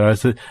way.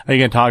 But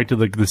again, talking to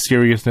the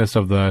seriousness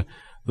of the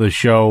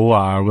show,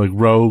 like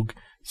Rogue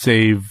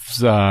saves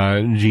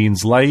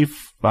Jean's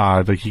life.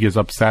 Like he gets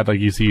upset,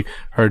 like you see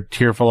her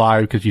tearful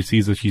eye because she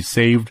sees that she's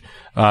saved.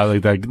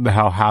 Like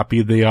how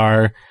happy they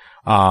are.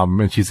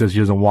 And she says she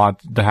doesn't want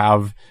to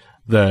have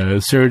the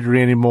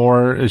surgery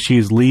anymore. As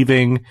she's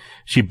leaving,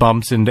 she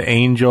bumps into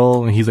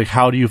Angel, and he's like,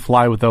 "How do you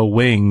fly without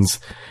wings?"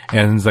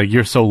 And he's like,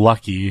 "You're so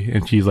lucky."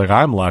 And she's like,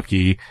 "I'm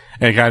lucky."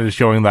 And kind of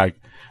showing like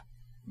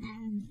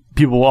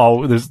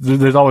people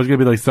there's always gonna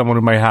be like someone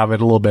who might have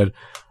it a little bit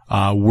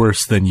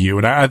worse than you.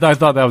 And I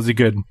thought that was a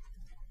good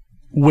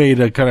way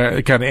to kind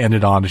of end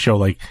it on, to show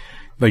like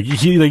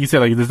you said,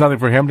 like there's nothing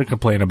for him to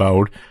complain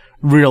about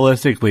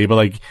realistically, but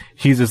like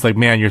he's just like,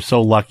 "Man, you're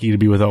so lucky to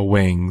be without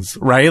wings,"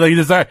 right? Like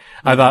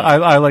I thought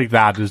I like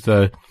that just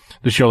to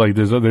show like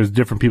there's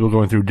different people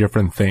going through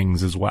different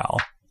things as well.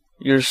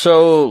 You're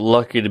so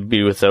lucky to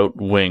be without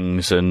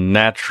wings and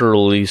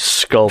naturally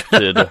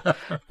sculpted,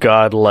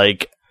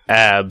 godlike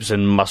abs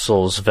and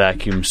muscles,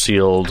 vacuum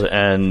sealed,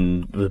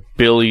 and with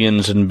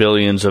billions and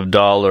billions of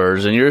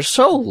dollars, and you're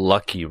so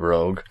lucky,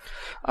 Rogue.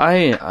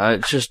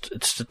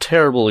 It's a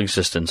terrible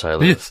existence I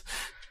live. Yes.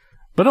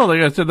 But no,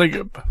 like I said, like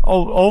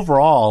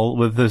overall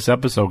with this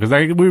episode,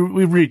 because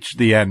we've reached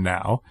the end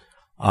now.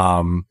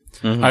 I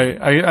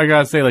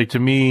gotta say, like to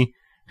me,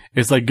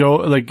 it's like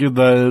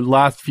the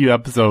last few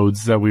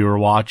episodes that we were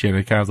watching,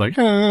 it kind of like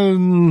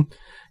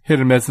hit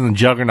and miss. And the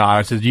Juggernaut,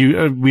 I said,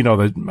 we know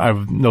that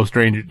I'm no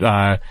stranger.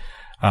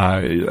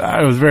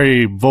 I was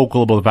very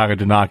vocal about the fact I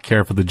did not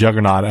care for the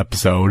Juggernaut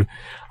episode.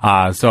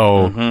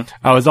 So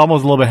I was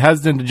almost a little bit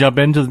hesitant to jump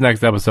into the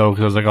next episode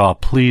because I was like, "Oh,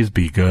 please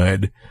be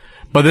good."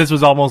 But this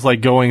was almost like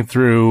going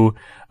through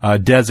a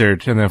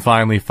desert and then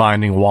finally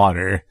finding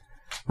water,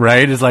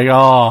 right? It's like,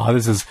 oh,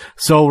 this is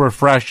so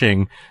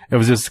refreshing. It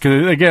was just,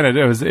 cause again,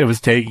 it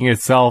was taking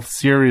itself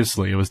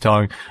seriously. It was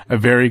telling a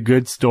very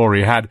good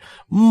story. It had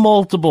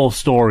multiple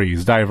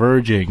stories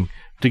diverging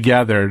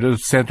together,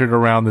 just centered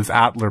around this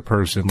Atler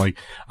person. Like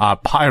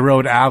Pyro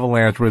and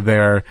Avalanche were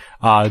there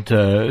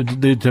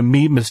to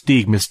meet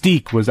Mystique.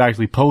 Mystique was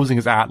actually posing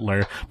as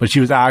Atler, but she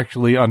was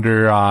actually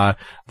under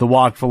the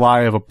watchful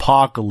eye of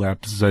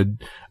Apocalypse.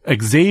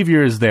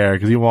 Xavier is there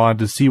because he wanted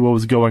to see what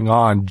was going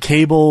on.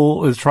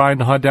 Cable is trying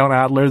to hunt down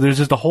Atler. There's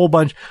just a whole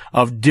bunch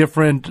of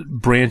different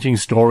branching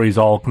stories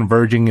all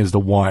converging as the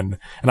one,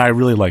 and I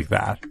really like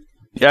that.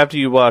 After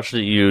you watched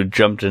it, you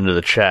jumped into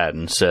the chat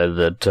and said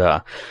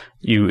that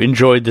you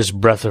enjoyed this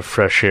breath of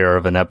fresh air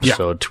of an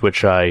episode, to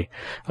which I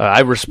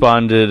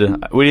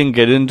responded. We didn't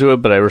get into it,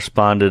 but I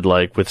responded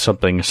like with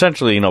something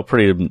essentially,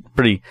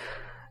 pretty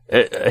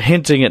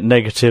hinting at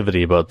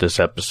negativity about this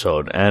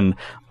episode. And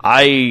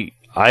I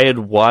had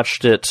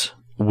watched it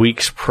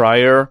weeks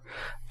prior,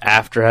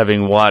 after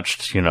having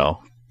watched,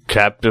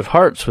 Captive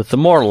Hearts with the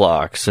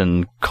Morlocks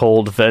and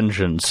Cold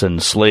Vengeance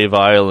and Slave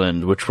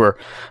Island, which were,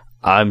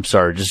 I'm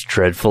sorry, just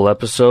dreadful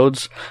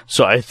episodes.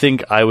 So I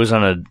think I was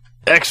on a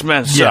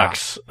X-Men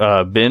sucks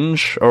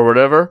binge or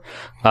whatever.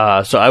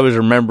 So I was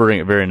remembering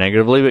it very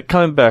negatively, but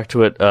coming back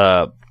to it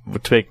to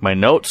make my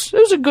notes, it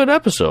was a good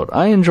episode.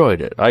 I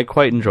enjoyed it. I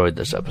quite enjoyed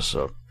this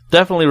episode.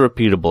 Definitely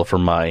repeatable for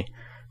my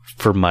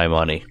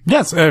money.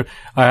 Yes, I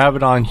have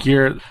it on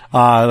here.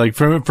 Like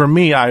for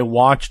me, I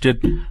watched it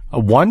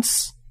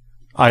once.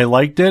 I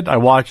liked it. I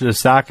watched it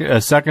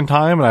a second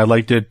time, and I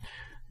liked it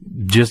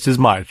just as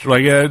much.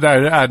 Like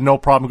I had no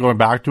problem going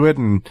back to it,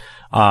 and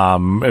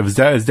it's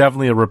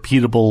definitely a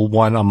repeatable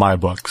one on my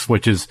books,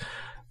 which is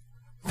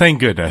Thank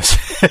goodness.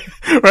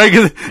 Right?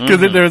 Because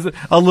there's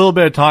a little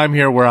bit of time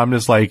here where I'm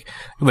just like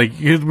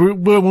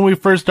when we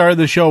first started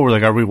the show, we're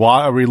like,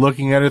 are we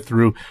looking at it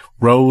through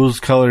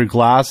rose-colored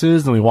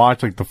glasses? And we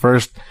watched like the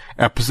first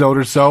episode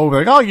or so.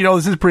 We're like, oh,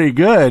 this is pretty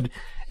good.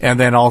 And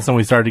then all of a sudden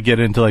we started to get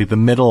into like the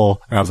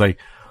middle, and I was like,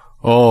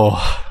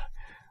 oh,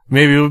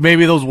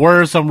 maybe those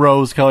were some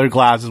rose-colored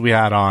glasses we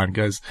had on,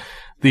 because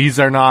these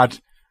are not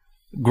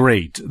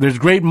great. There's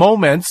great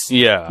moments.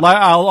 Yeah.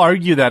 I'll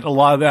argue that a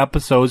lot of the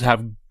episodes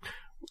have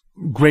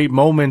great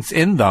moments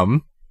in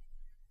them,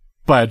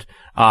 but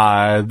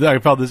I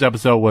felt this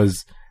episode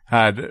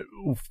had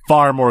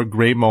far more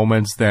great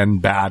moments than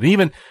bad.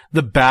 Even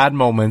the bad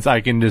moments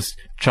I can just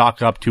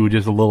chalk up to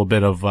just a little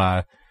bit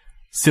of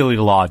silly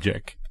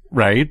logic,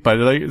 right? But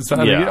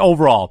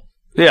overall,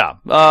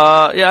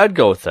 I'd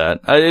go with that.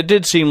 It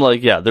did seem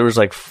like there was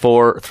like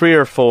 3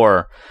 or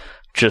 4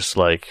 just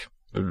like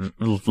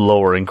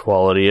lowering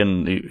quality,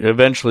 and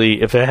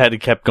eventually, if it had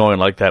kept going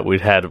like that,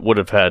 would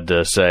have had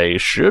to say,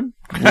 should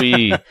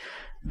we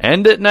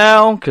end it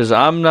now? Because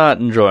I'm not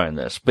enjoying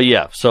this. But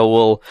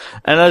so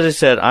and as I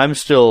said, I'm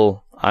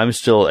still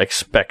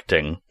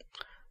expecting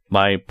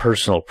my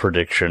personal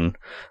prediction,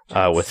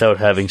 without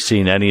having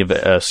seen any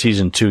of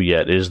season 2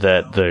 yet, is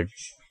that the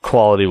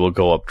quality will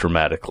go up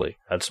dramatically.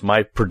 That's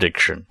my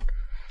prediction.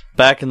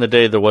 Back in the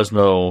day, there was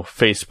no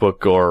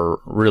Facebook or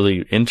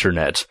really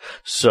internet,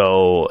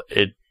 so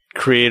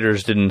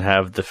creators didn't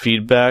have the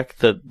feedback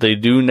that they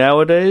do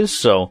nowadays.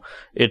 So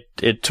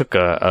it took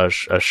a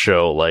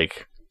show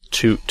like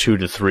 2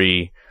 to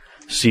 3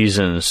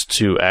 seasons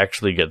to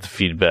actually get the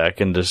feedback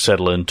and to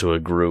settle into a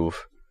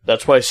groove.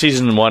 That's why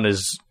season 1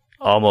 is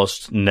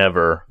almost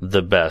never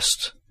the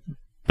best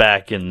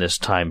back in this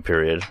time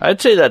period.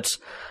 I'd say that's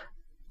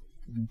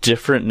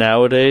different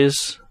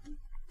nowadays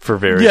for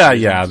various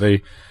reasons. Yeah,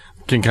 they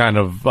can kind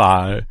of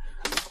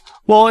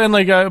and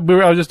like I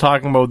was just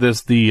talking about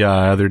this the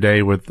other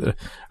day with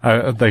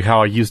like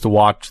how I used to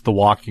watch The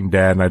Walking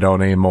Dead and I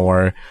don't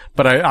anymore,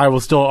 but I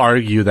will still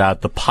argue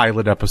that the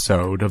pilot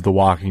episode of The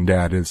Walking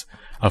Dead is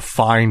a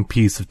fine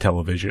piece of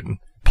television.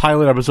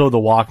 Pilot episode of The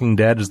Walking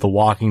Dead is The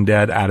Walking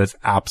Dead at its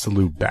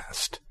absolute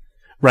best.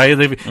 Right?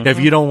 If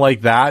you don't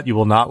like that, you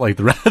will not like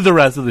the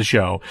rest of the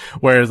show.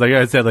 Whereas, like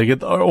I said,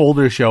 like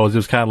older shows, it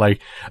was kind of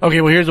like,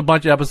 okay, well, here's a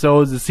bunch of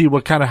episodes to see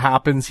what kind of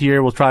happens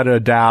here. We'll try to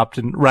adapt,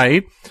 and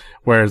right?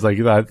 Whereas, like,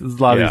 a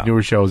lot of these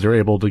newer shows are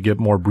able to get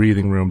more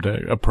breathing room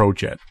to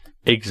approach it.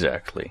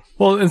 Exactly.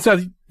 Well,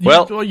 instead,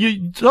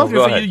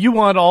 you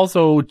want to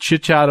also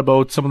chit chat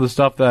about some of the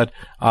stuff that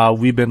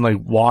we've been like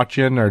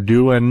watching or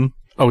doing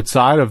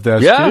outside of this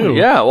too.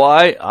 Yeah.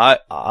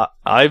 Well,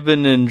 I've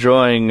been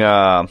enjoying.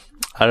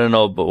 I don't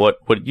know, but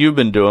what you've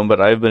been doing,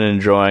 but I've been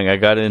enjoying. I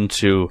got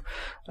into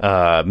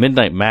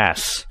Midnight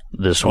Mass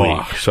this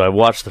week, so I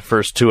watched the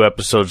first 2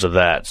 episodes of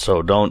that.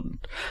 So don't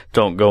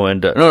go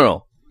into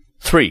no.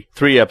 3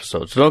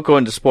 episodes. Don't go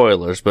into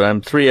spoilers, but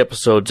I'm 3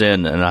 episodes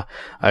in, and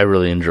I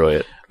really enjoy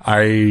it.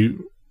 I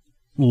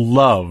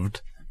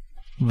loved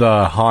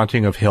The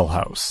Haunting of Hill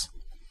House.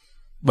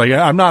 Like,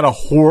 I'm not a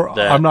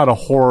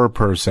horror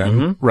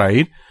person,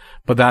 right?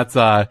 But that's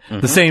the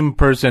same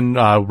person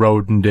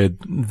wrote and did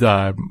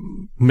the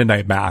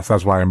Midnight Mass.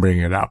 That's why I'm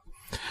bringing it up.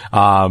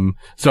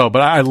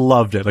 But I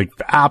loved it, like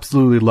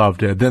absolutely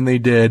loved it. Then they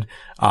did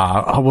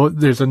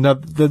there's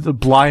another, the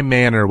Bly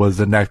Manor was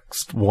the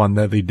next one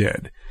that they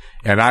did.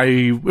 And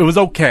it was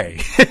okay.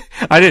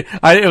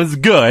 It was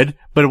good,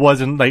 but it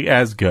wasn't like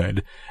as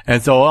good.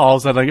 And so all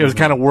of a sudden, like, I was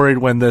kind of worried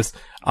when this,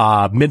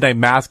 Midnight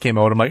Mass came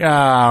out. I'm like,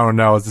 I don't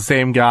know. It's the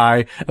same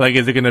guy. Like,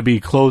 is it going to be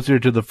closer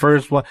to the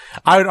first one?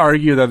 I would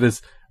argue that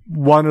it's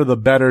one of the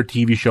better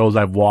TV shows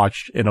I've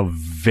watched in a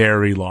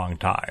very long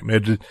time.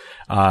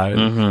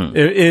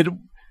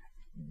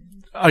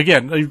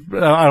 Again,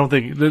 I don't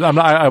think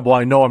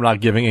I know I'm not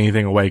giving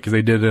anything away because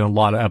they did it in a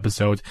lot of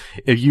episodes.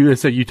 If you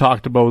said you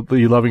talked about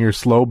you loving your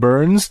slow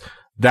burns,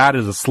 that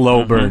is a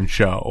slow burn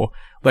show.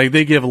 Like,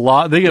 they give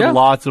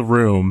lots of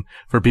room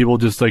for people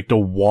just like to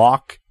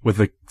walk with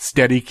a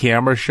steady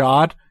camera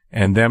shot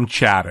and them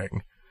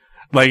chatting.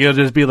 Like, it'll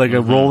just be like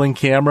a rolling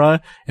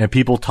camera and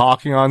people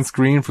talking on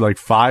screen for like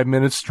 5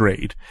 minutes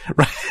straight.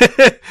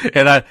 Right?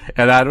 and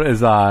that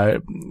is, I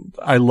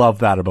love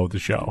that about the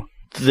show.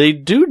 They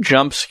do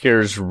jump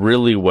scares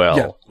really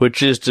well,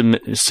 which is to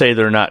say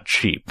they're not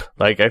cheap.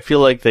 Like, I feel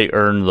like they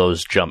earn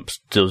those jump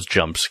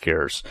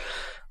scares.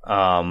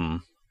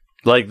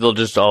 Like, they'll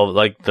just all,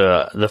 like,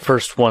 the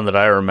first one that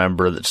I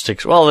remember that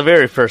sticks, well, the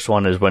very first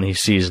one is when he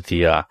sees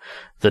the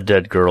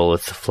dead girl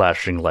with the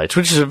flashing lights,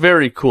 which is a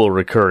very cool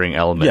recurring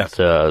element. Yes.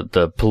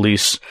 The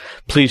police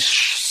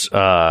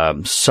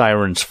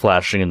sirens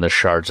flashing in the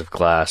shards of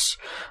glass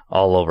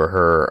all over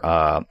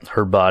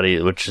her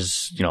body, which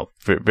is,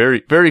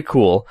 very, very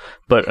cool.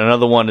 But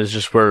another one is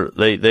just where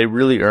they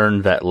really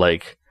earned that,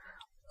 like,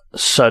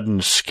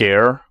 sudden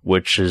scare,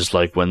 which is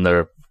like when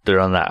they're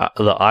on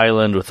the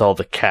island with all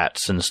the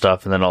cats and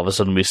stuff, and then all of a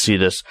sudden we see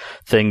this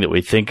thing that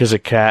we think is a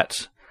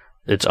cat,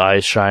 its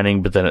eyes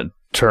shining, but then it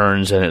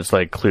turns and it's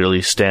like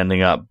clearly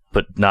standing up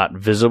but not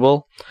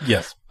visible.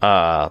 Yes.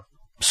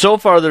 so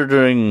far they're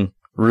doing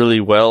really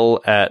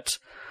well at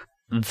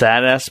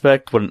that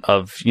aspect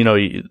of,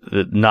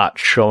 not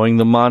showing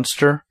the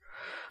monster.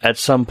 At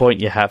some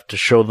point you have to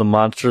show the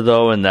monster,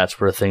 though, and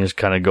that's where things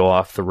kind of go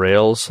off the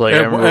rails. Like, I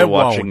remember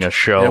watching a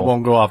show. It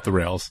won't go off the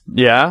rails.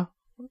 Yeah?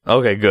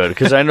 Okay, good.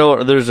 Because I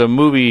know there's a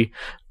movie,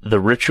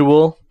 The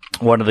Ritual.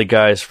 One of the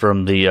guys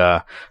from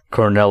the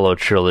Cornello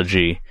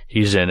trilogy,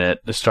 he's in it,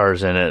 the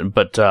stars in it.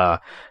 But the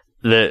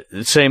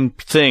same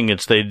thing,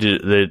 they do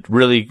the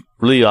really,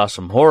 really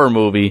awesome horror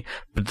movie,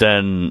 but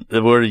then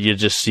where you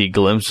just see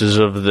glimpses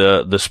of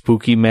the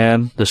spooky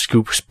man, the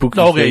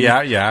spooky thing.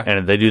 Yeah.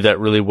 And they do that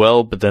really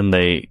well, but then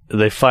they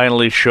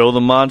finally show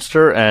the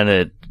monster, and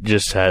it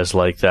just has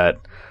like that.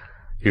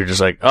 You're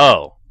just like,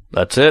 oh,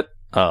 that's it?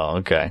 Oh,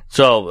 okay.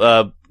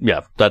 So,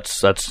 yeah,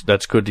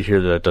 that's good to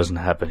hear that it doesn't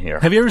happen here.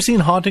 Have you ever seen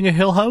Haunting a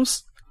Hill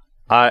House?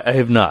 I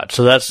have not.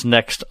 So that's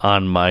next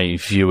on my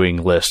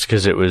viewing list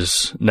because it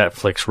was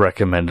Netflix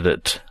recommended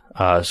it.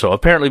 So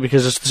apparently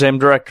because it's the same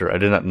director. I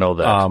did not know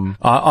that.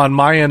 On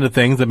my end of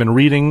things, I've been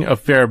reading a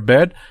fair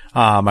bit.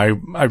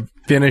 I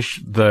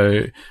finished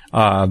the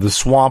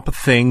Swamp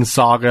Thing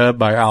saga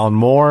by Alan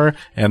Moore,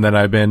 and then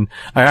I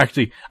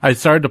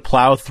started to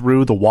plow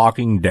through The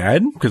Walking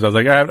Dead because I was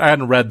like, I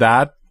hadn't read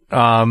that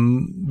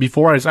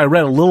before. I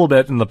read a little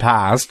bit in the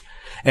past,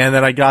 and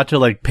then I got to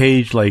like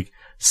page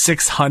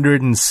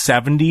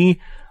 670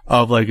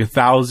 of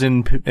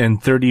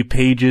 1,030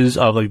 pages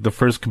of the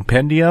first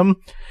compendium,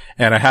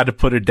 and I had to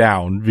put it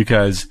down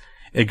because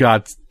it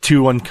got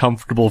too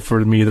uncomfortable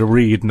for me to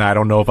read, and I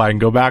don't know if I can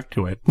go back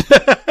to it.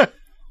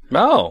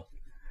 No.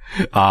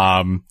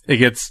 It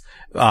gets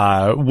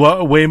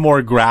way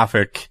more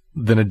graphic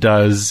than it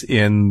does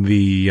in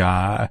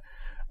the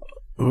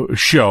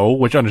show,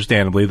 which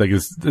understandably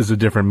is a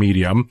different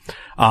medium.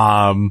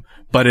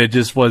 But it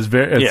just was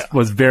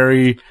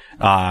very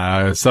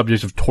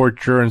subject of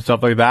torture and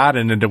stuff like that,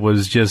 and it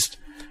was just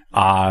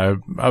I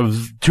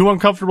was too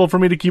uncomfortable for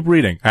me to keep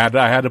reading. I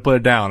had to put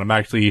it down. I'm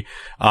actually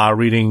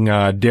reading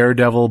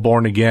Daredevil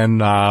Born Again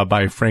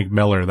by Frank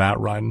Miller, that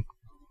run.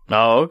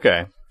 Oh,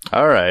 okay.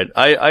 All right.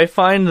 I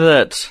find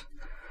that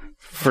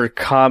for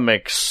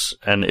comics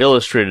and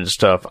illustrated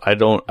stuff, I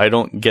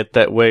don't get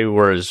that way.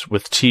 Whereas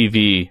with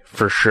TV,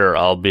 for sure,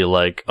 I'll be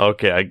like,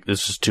 okay,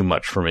 this is too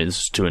much for me.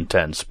 This is too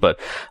intense. But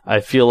I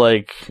feel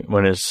like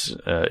when it's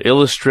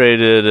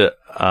illustrated,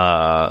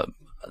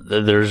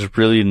 there's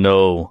really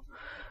no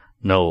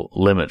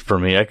limit for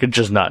me. I could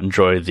just not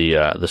enjoy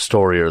the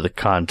story or the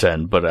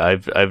content. But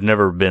I've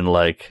never been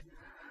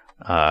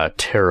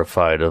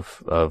terrified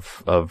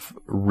of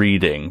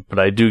reading. But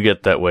I do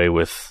get that way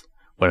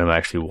when I'm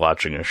actually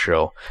watching a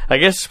show. I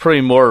guess it's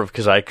probably more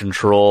because I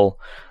control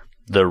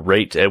the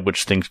rate at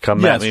which things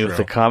come at me with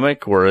the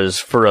comic, whereas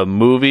for a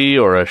movie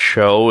or a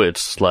show,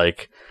 it's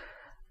like,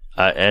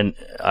 and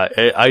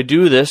I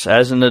do this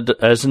as an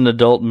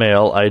adult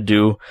male. I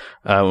do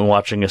when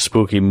watching a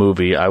spooky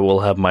movie, I will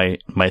have my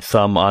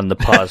thumb on the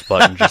pause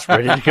button, just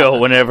ready to go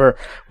whenever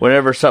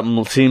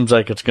something seems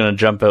like it's going to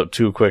jump out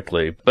too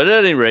quickly. But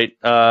at any rate,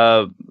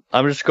 I'm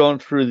just going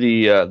through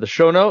the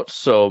show notes.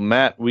 So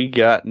Matt, we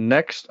got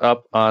next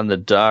up on the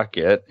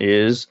docket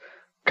is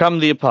Come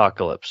the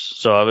Apocalypse.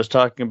 So I was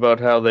talking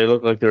about how they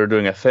look like they were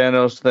doing a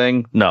Thanos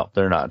thing. No,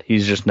 they're not.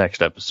 He's just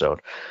next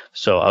episode.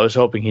 So I was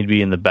hoping he'd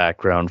be in the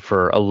background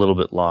for a little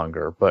bit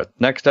longer. But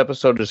next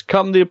episode is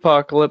Come the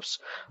Apocalypse.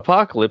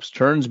 Apocalypse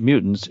turns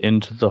mutants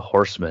into the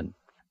Horsemen.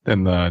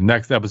 Then the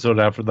next episode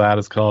after that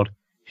is called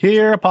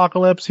Here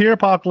Apocalypse, Here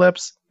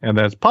Apocalypse, and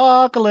there's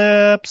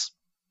Apocalypse.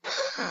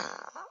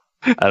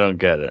 I don't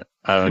get it.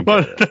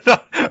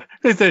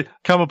 They say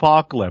Come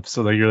Apocalypse,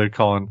 so you're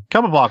calling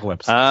Come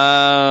Apocalypse.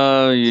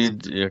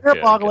 Okay,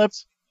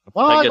 Apocalypse.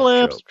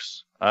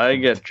 Apocalypse. I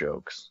get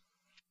jokes.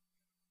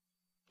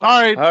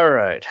 All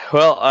right.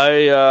 Well,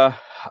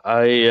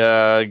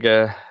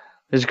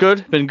 it's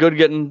good. Been good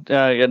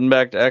getting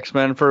back to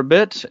X-Men for a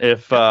bit.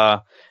 If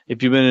you've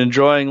been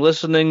enjoying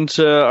listening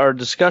to our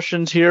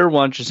discussions here,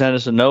 why don't you send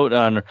us a note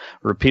on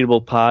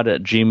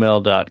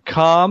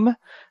repeatablepod@gmail.com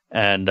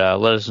and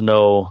let us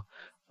know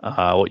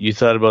what you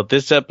thought about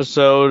this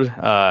episode.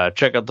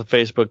 Check out the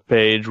Facebook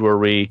page where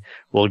we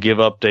will give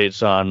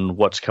updates on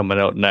what's coming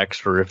out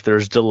next, or if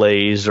there's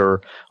delays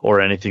or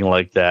anything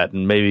like that,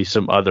 and maybe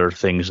some other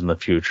things in the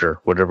future.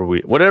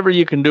 Whatever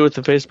you can do with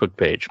the Facebook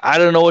page. I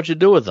don't know what you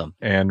do with them.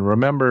 And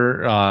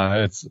remember,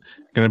 it's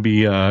going to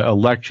be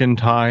election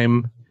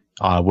time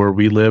where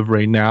we live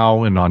right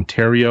now in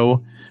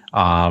Ontario.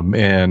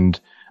 And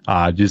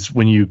just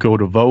when you go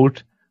to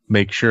vote,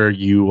 make sure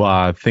you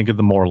think of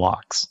the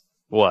Morlocks.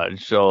 What?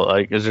 So,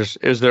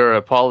 is there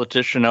a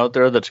politician out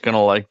there that's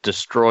gonna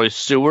destroy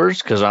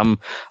sewers? Because I'll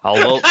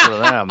vote for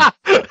them.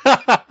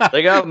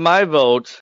 They got my vote.